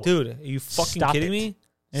 no, Dude, are you fucking Stop kidding it. me?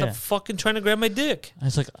 Stop Yeah. fucking trying to grab my dick. And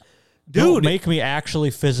it's like, Dude. don't make me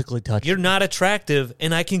actually physically touch You're you. not attractive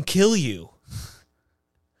and I can kill you.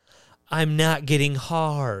 I'm not getting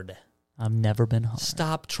hard. I've never been hard.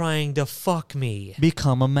 Stop trying to fuck me.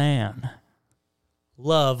 Become a man.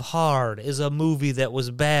 Love Hard is a movie that was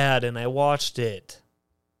bad and I watched it.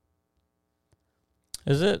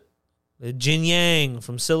 Is it? Jin Yang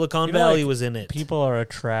from Silicon You know, Valley like, was in it. People are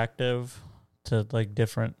attractive to like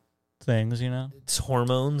different things, you know. It's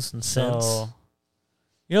hormones and scents. So,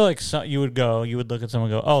 you know, like you would look at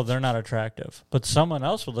someone and go, "Oh, they're not attractive," but someone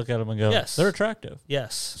else would look at them and go, Yes. "They're attractive."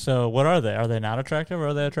 Yes. So, what are they? Are they not attractive or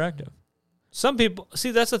are they attractive? Some people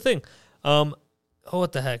see that's the thing.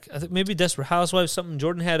 What the heck? I think maybe Desperate Housewives. Something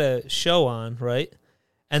Jordan had a show on, right?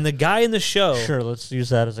 And the guy in the show, Sure, let's use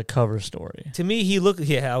that as a cover story. to me, he looked.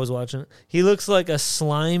 Yeah, I was watching it. He looks like a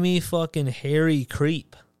slimy, fucking hairy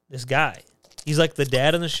creep. This guy. He's like the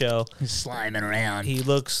dad in the show. He's sliming around. He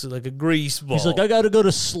looks like a grease ball. He's like, I got to go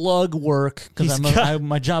to slug work He's because got-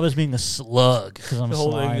 my job is being a slug because I'm the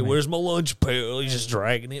whole thing, slimy. where's my lunch pail? He's just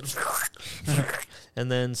dragging it. And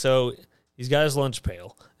then so he's got his lunch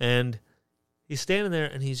pail and he's standing there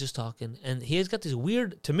and he's just talking. And he has got these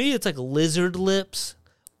weird, to me, it's like lizard lips,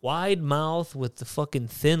 wide mouth with the fucking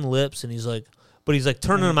thin lips. And he's like, but he's like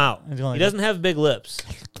turning them out. He's going He like doesn't have big lips.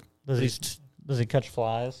 Does he catch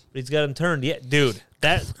flies? But he's got them turned. Yeah, dude.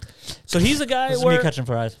 So he's a guy This is where me catching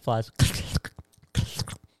flies.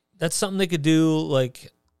 that's something they could do,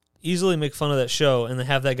 like easily make fun of that show and then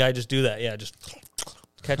have that guy just do that. Yeah, just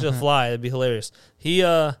catch a fly. That'd be hilarious.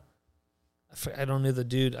 I don't know the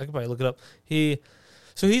dude. I could probably look it up.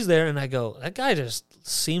 So he's there, and I go, that guy just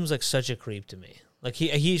seems like such a creep to me. Like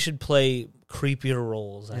he should play creepier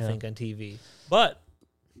roles, I think, on TV. But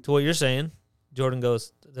to what you're saying, Jordan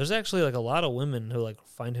goes, there's actually like a lot of women who like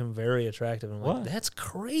find him very attractive. And I'm like, that's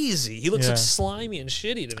crazy. He looks like slimy and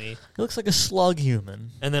shitty to me. He looks like a slug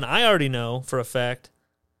human. And then I already know for a fact,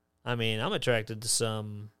 I mean, I'm attracted to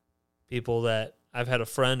some people that I've had a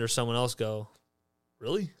friend or someone else go,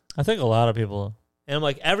 really? I think a lot of people. And I'm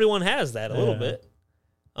like, everyone has that a little bit.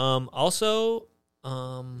 Also,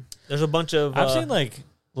 there's a bunch of I've seen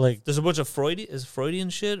like there's a bunch of Freudian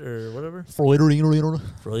shit or whatever.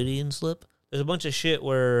 Freudian slip. There's a bunch of shit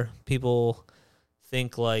where people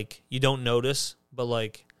think like you don't notice, but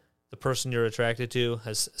like the person you're attracted to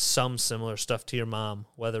has some similar stuff to your mom,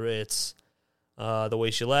 whether it's the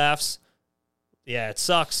way she laughs. Yeah, it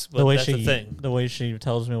sucks, but that's the thing. The way she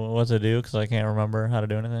tells me what to do because I can't remember how to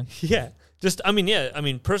do anything. Yeah. I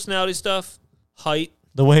mean, personality stuff, height,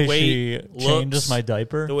 the way weight, she changes looks, my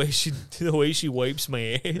diaper, the way she wipes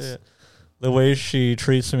my ass, the way she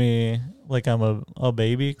treats me like I'm a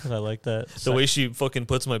baby because I like that. The way she fucking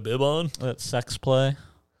puts my bib on. That sex play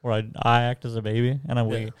where I act as a baby,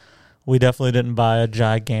 and we definitely didn't buy a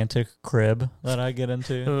gigantic crib that I get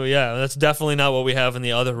into. Oh yeah, that's definitely not what we have in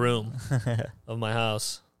the other room of my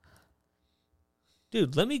house.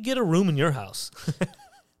 Dude, let me get a room in your house.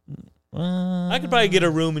 I could probably get a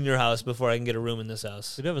room in your house before I can get a room in this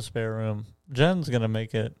house. We do have a spare room. Jen's gonna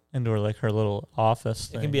make it into her little office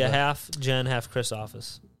thing. It can be a half Jen, half Chris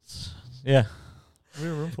office. Yeah. We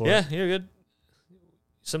have room for it. Yeah, it. you're good.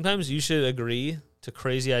 Sometimes you should agree to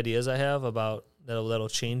crazy ideas I have about that'll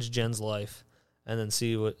change Jen's life, and then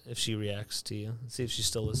see if she reacts to you. See if she's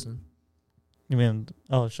still listening. You mean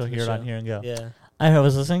she'll hear it on here and go, yeah. I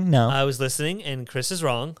was listening? No. I was listening, and Chris is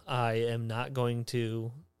wrong. I am not going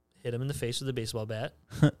to hit him in the face with a baseball bat.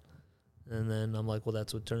 And then I'm like, well,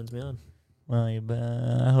 that's what turns me on. Well,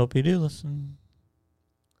 I hope you do listen.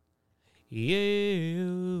 Yeah.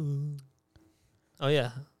 Oh,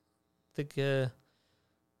 yeah. I think a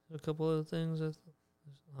couple other things.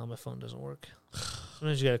 My phone doesn't work.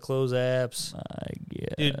 Sometimes you got to close apps.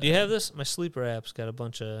 Dude, do you have this? My sleeper app's got a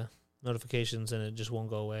bunch of notifications, and it just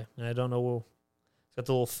won't go away. And I don't know. It's got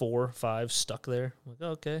the little 4, 5 stuck there. I'm like,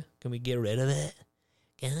 oh, okay. Can we get rid of it?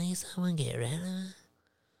 Can someone get rid of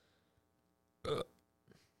it?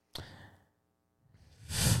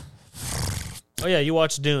 Oh yeah, you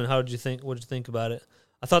watched Dune. What did you think about it?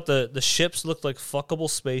 I thought the ships looked like fuckable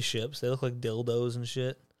spaceships. They look like dildos and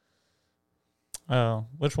shit. Oh,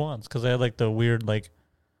 which ones? Because they had like the weird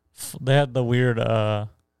they had the weird yeah,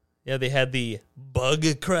 they had the bug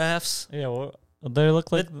crafts. Yeah, they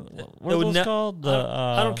look like what are those called?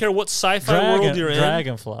 I don't care what sci-fi world you're in.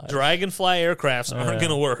 Dragonfly aircrafts aren't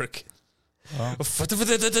gonna work. Well,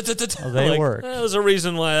 they work. There's a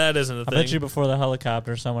reason why that isn't a thing. I bet you before the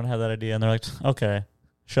helicopter, someone had that idea, and they're like, "Okay,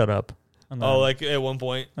 shut up." And then, like at one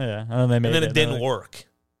point, yeah, and then they made and then it didn't like, work.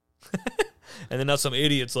 And then now some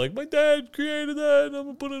idiot's like, "My dad created that, and I'm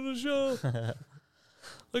gonna put it in a show."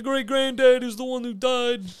 My great granddad is the one who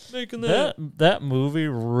died making that. That movie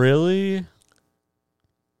really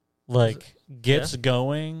gets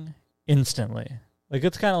going instantly. Like,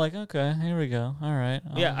 it's kind of like, okay, here we go. All right.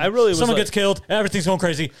 Yeah, I really was someone gets killed. Everything's going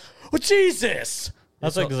crazy. Oh, Jesus.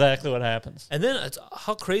 That's It's exactly what happens. And then it's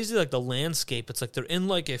how crazy, like, the landscape. It's like they're in,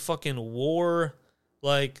 like, a fucking war,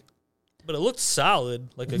 like, but it looked solid.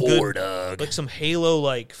 Like a War good, dog. like some Halo,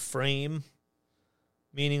 like, frame.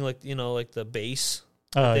 Meaning, like, like the base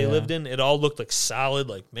that they lived in. It all looked, like, solid.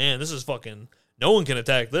 Like, man, this is fucking, no one can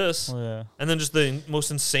attack this. Yeah. And then just the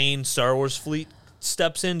most insane Star Wars fleet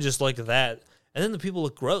steps in just like that. And then the people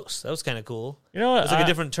look gross. That was kind of cool. You know what? It was like a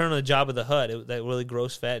different turn on the Jabba the Hutt. That really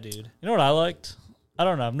gross fat dude. You know what I liked? I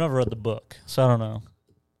don't know. I've never read the book, so I don't know.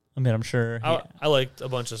 I mean, I'm sure. I liked a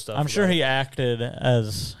bunch of stuff. I'm sure he acted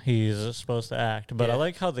as he's supposed to act, but I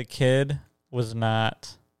like how the kid was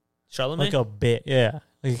not Charlemagne? like a bit. Yeah.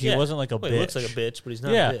 Like he wasn't like a bitch. He looks like a bitch, but he's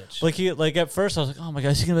not a bitch. Like at first I was like, oh my god,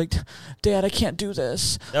 he's gonna be like, Dad, I can't do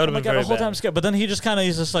this. That would have been very the whole bad. time I'm scared. But then he's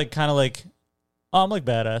just like, oh, I'm like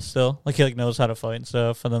badass still. Like he like knows how to fight and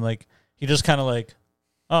stuff. And then like he just kind of like,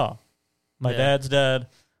 oh, my dad's dead.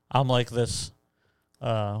 I'm like this.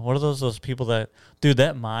 What are those people that do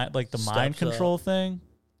that mind control thing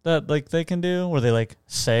that like they can do where they like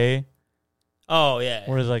say. Oh yeah.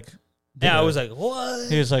 where he's like, Yeah, I was like, what?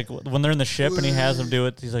 he was like, when they're in the ship and he has them do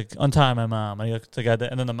it, he's like, untie my mom. And he looks at the guy,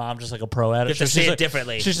 and then the mom's just like a pro at it. You have to So say she's it like,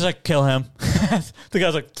 differently. she's just like, kill him. The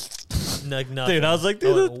guy's like, Like nothing. dude, I was like,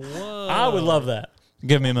 dude, whoa. I would love that.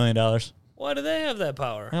 Give me $1 million. Why do they have that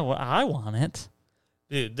power? Yeah, well, I want it.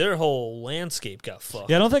 Dude, their whole landscape got fucked.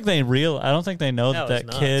 Yeah, I don't think they know That that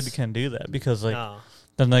was kid nuts. can do that because like No.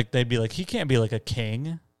 then like they'd be like, he can't be like a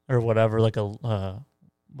king or whatever, like a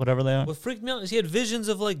whatever they are. What freaked me out is he had visions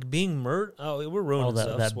of like being murdered. Oh, we're ruining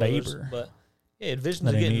stuff. that spoilers, Baber. But yeah, he had visions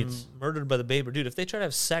That of he getting meets. murdered by the Baber. Dude, if they try to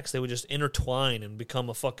have sex, they would just intertwine and become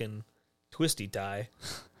a fucking twisty tie.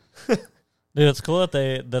 Dude, it's cool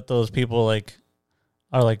that those people like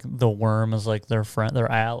are like the worm is like their friend,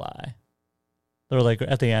 their ally. They're like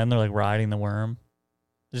at the end, they're like riding the worm.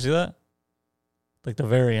 Did you see that? Like the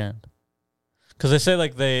very end, because they say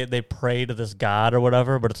like they pray to this god or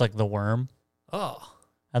whatever, but it's like the worm. Oh.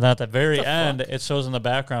 And then at the very What the end, fuck? it shows in the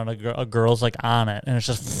background a girl's like on it, and it's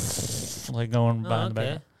just like going by in the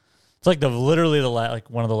background. It's like literally like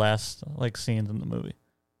one of the last like scenes in the movie.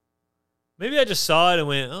 Maybe I just saw it and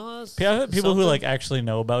went, oh, that's People who something. like actually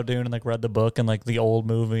know about Dune and like read the book and like the old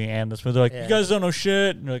movie and this movie, they're like, Yeah. you guys don't know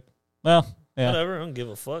shit. And you're like, well, yeah. Whatever, I don't give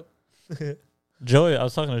a fuck. Joey, I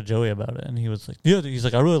was talking to Joey about it, and he was like, yeah, he's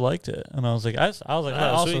like, I really liked it, and I was like, I was like, I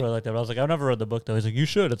Oh, also sweet. really liked it, but I was like, I've never read the book though. He's like, you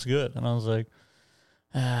should, it's good, and I was like,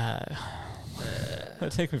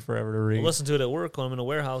 it'd take me forever to read. I'll listen to it at work when I'm in a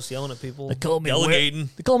warehouse yelling at people. They call me delegating.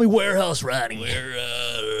 They call me warehouse writing.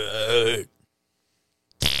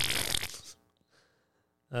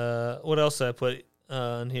 What else did I put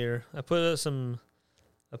on here? I put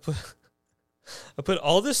I put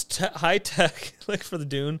all this high tech, like for the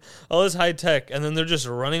Dune, all this high tech, and then they're just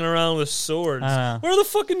running around with swords. I know. Where are the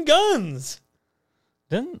fucking guns?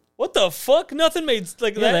 Didn't What the fuck? Nothing made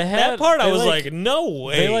like Yeah, they that had- part. I they, was like- like, no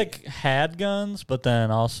way. they like had guns, but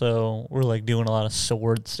then also were like doing a lot of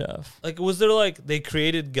sword stuff. Like, was there like they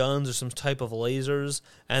created guns or some type of lasers,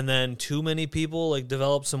 and then too many people like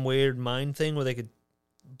developed some weird mind thing where they could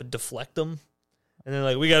deflect them, and they're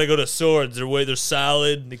like, we got to go to swords. They're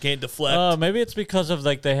solid. They can't deflect. Maybe it's because of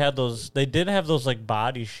like they did have those like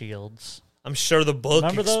body shields. I'm sure the book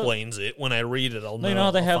Remember those? explains it. When I read it, I'll know. You know how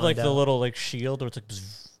they I'll have like find the out. little like shield where it's like,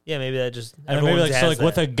 bzz. Yeah, maybe that just. And then maybe like so has like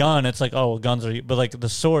with that. a gun, it's like, oh, guns are, but like the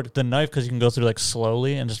sword, the knife, because you can go through like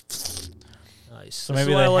slowly and just. Nice. So This is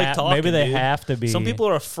maybe why they I like talking, maybe they dude. have to be. Some people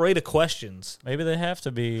are afraid of questions. Maybe they have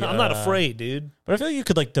to be. I'm not afraid, dude. But I feel like you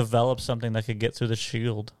could like develop something that could get through the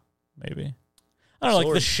shield. Maybe. I don't know.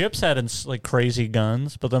 Like the Sword. ships had like crazy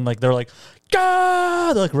guns, but then like they're like,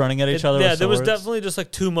 God! They're like running at each other. Yeah, with there was swords. definitely just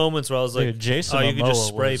like 2 moments where I was like, Dude, Jason oh, you could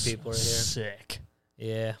just Momoa spray was people right here. Sick.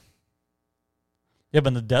 Yeah. Yeah, but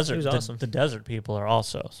in the desert, He was awesome. the desert people are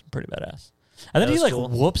also pretty badass. And then That he was like cool.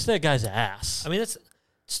 whoops that guy's ass. I mean,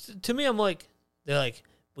 to me, I'm like, they're like,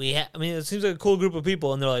 I mean, it seems like a cool group of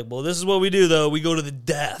people, and they're like, well, this is what we do, though. We go to the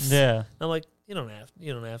death. Yeah. And I'm like, you don't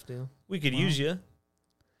have to. We could use you.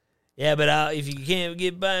 Yeah, but if you can't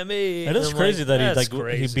get by me, It and is I'm crazy that that's he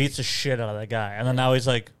crazy. beats the shit out of that guy, and then now he's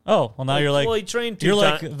like, oh, well now you're like, well, he trained 2 you're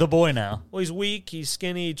times. like the boy now. Well, he's weak. He's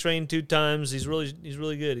skinny. He trained 2 times. He's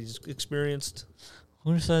really good. He's experienced.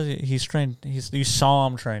 Who says he's trained? You saw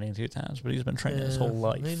him training 2 times, but he's been training his whole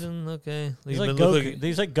life. Okay. He's like Goku.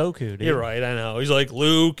 He's like Goku, dude. You're right. I know. He's like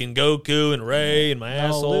Luke and Goku and Ray and my No,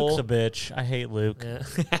 asshole. Luke's a bitch. I hate Luke. Yeah.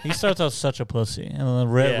 He starts out such a pussy, and then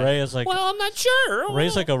Ray, Yeah. Ray is like, well, I'm not sure.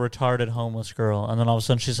 Ray's like a retarded homeless girl, and then all of a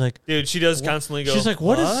sudden she's like, Dude, she does constantly go. she's like,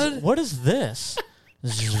 what is this?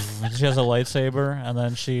 She has a lightsaber, and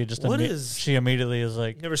then she just she immediately is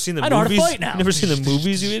like, You never seen the I know how to movies? fight now. You never seen the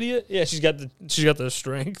movies, you idiot? Yeah, she's got the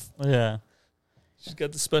strength. yeah. She's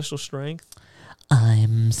got the special strength.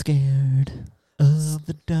 I'm scared of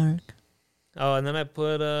the dark. Oh, and then I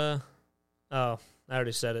put I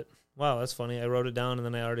already said it. Wow, that's funny. I wrote it down and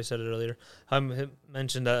then I already said it earlier. I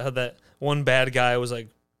mentioned how that one bad guy was like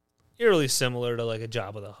eerily similar to like a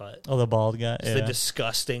Jabba the Hutt. Oh, the bald guy. It's the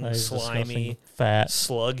disgusting, He's slimy, disgusting, fat,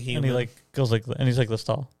 slug human. and he like goes like, and he's like this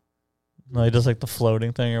tall. No, he does like the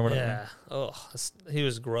floating thing or whatever. yeah. Oh, he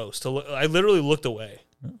was gross. I literally looked away.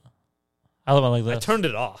 I love it like I this. turned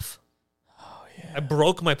it off. Oh yeah. I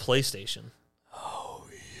broke my PlayStation. Oh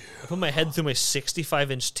yeah. I put my head through my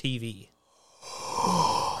 65-inch TV.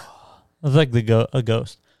 It's like a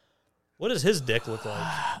ghost. What does his dick look like?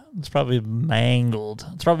 It's probably mangled.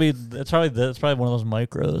 It's probably one of those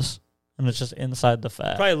micros, and it's just inside the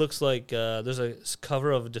fat. Probably looks like there's a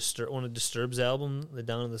cover of one of Disturbed's album, The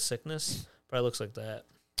Down of the Sickness. Probably looks like that.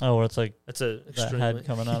 Oh, where it's like That's a that extremely head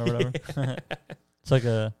coming out or whatever. It's like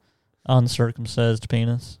a uncircumcised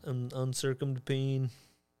penis. uncircumcised peen.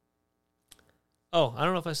 Oh, I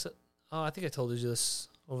don't know if I said. Oh, I think I told you this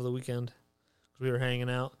over the weekend. We were hanging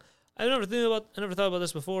out. I never thought about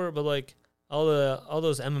this before, but like all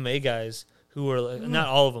those MMA guys who were like, not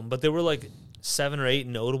all of them, but there were like 7 or 8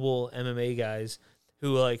 notable MMA guys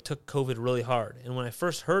who like took COVID really hard. And when I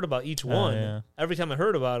first heard about each one, every time I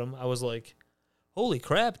heard about them, I was like, "Holy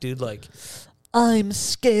crap, dude!" Like, I'm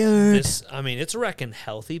scared. It's wrecking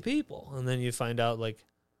healthy people. And then you find out like,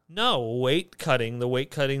 no, the weight cutting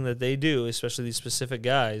that they do, especially these specific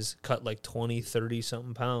guys, cut like 20, 30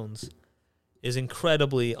 something pounds, is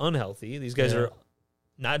incredibly unhealthy. These guys are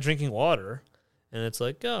not drinking water. And it's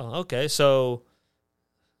like, oh, okay, so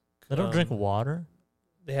they don't drink water?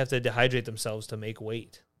 They have to dehydrate themselves to make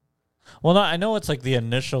weight. Well, no, I know it's like the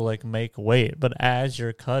initial like make weight, but as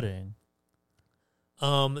you're cutting,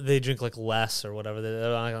 they drink like less or whatever.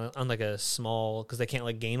 They're on like a small because they can't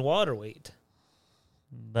like gain water weight.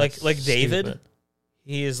 Like David, stupid.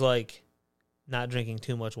 he is like not drinking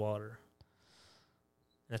too much water.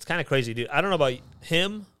 That's kind of crazy, dude. I don't know about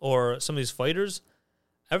him or some of these fighters.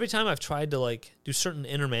 Every time I've tried to like do certain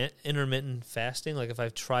intermittent fasting, like if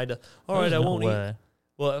I've tried to, all right, I won't eat.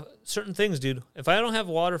 Well, certain things, dude. If I don't have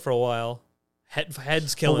water for a while,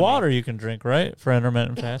 head's killing me. Water you can drink, right, for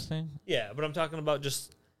intermittent fasting? Yeah, but I'm talking about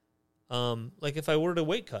just like if I were to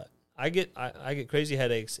weight cut, I get crazy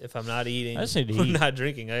headaches if I'm not eating or not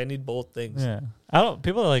drinking. I need both things. Yeah,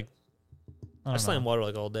 people are like, I slam water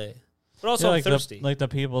like all day, but also I'm like thirsty. Like the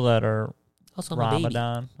people that are Also,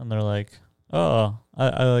 Ramadan, and they're like, oh,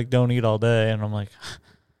 I like don't eat all day, and I'm like,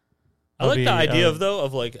 I like the idea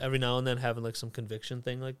of like every now and then having like some conviction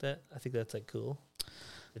thing like that. I think that's like cool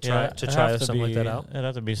to try something like that out. It'd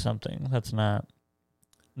have to be something that's not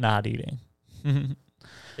eating.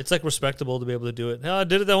 It's like respectable to be able to do it. Hell, I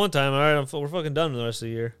did it that one time. All right, we're fucking done the rest of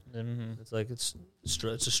the year. Mm-hmm. It's like it's a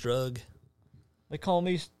strug. They call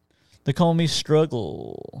me struggle. They call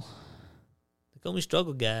me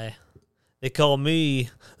struggle guy. They call me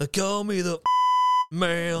the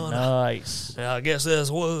man. Nice. I guess that's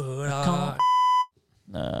what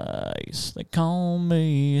Nice. They call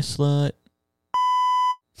me a slut.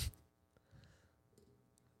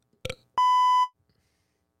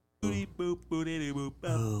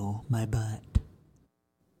 Oh, my butt.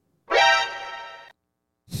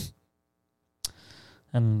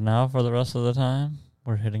 And now for the rest of the time,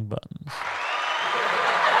 we're hitting buttons.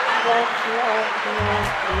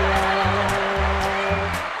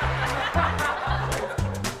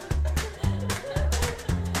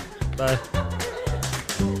 Bye.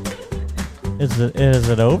 Is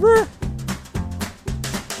it over?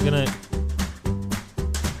 Good night.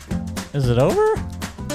 Is it over?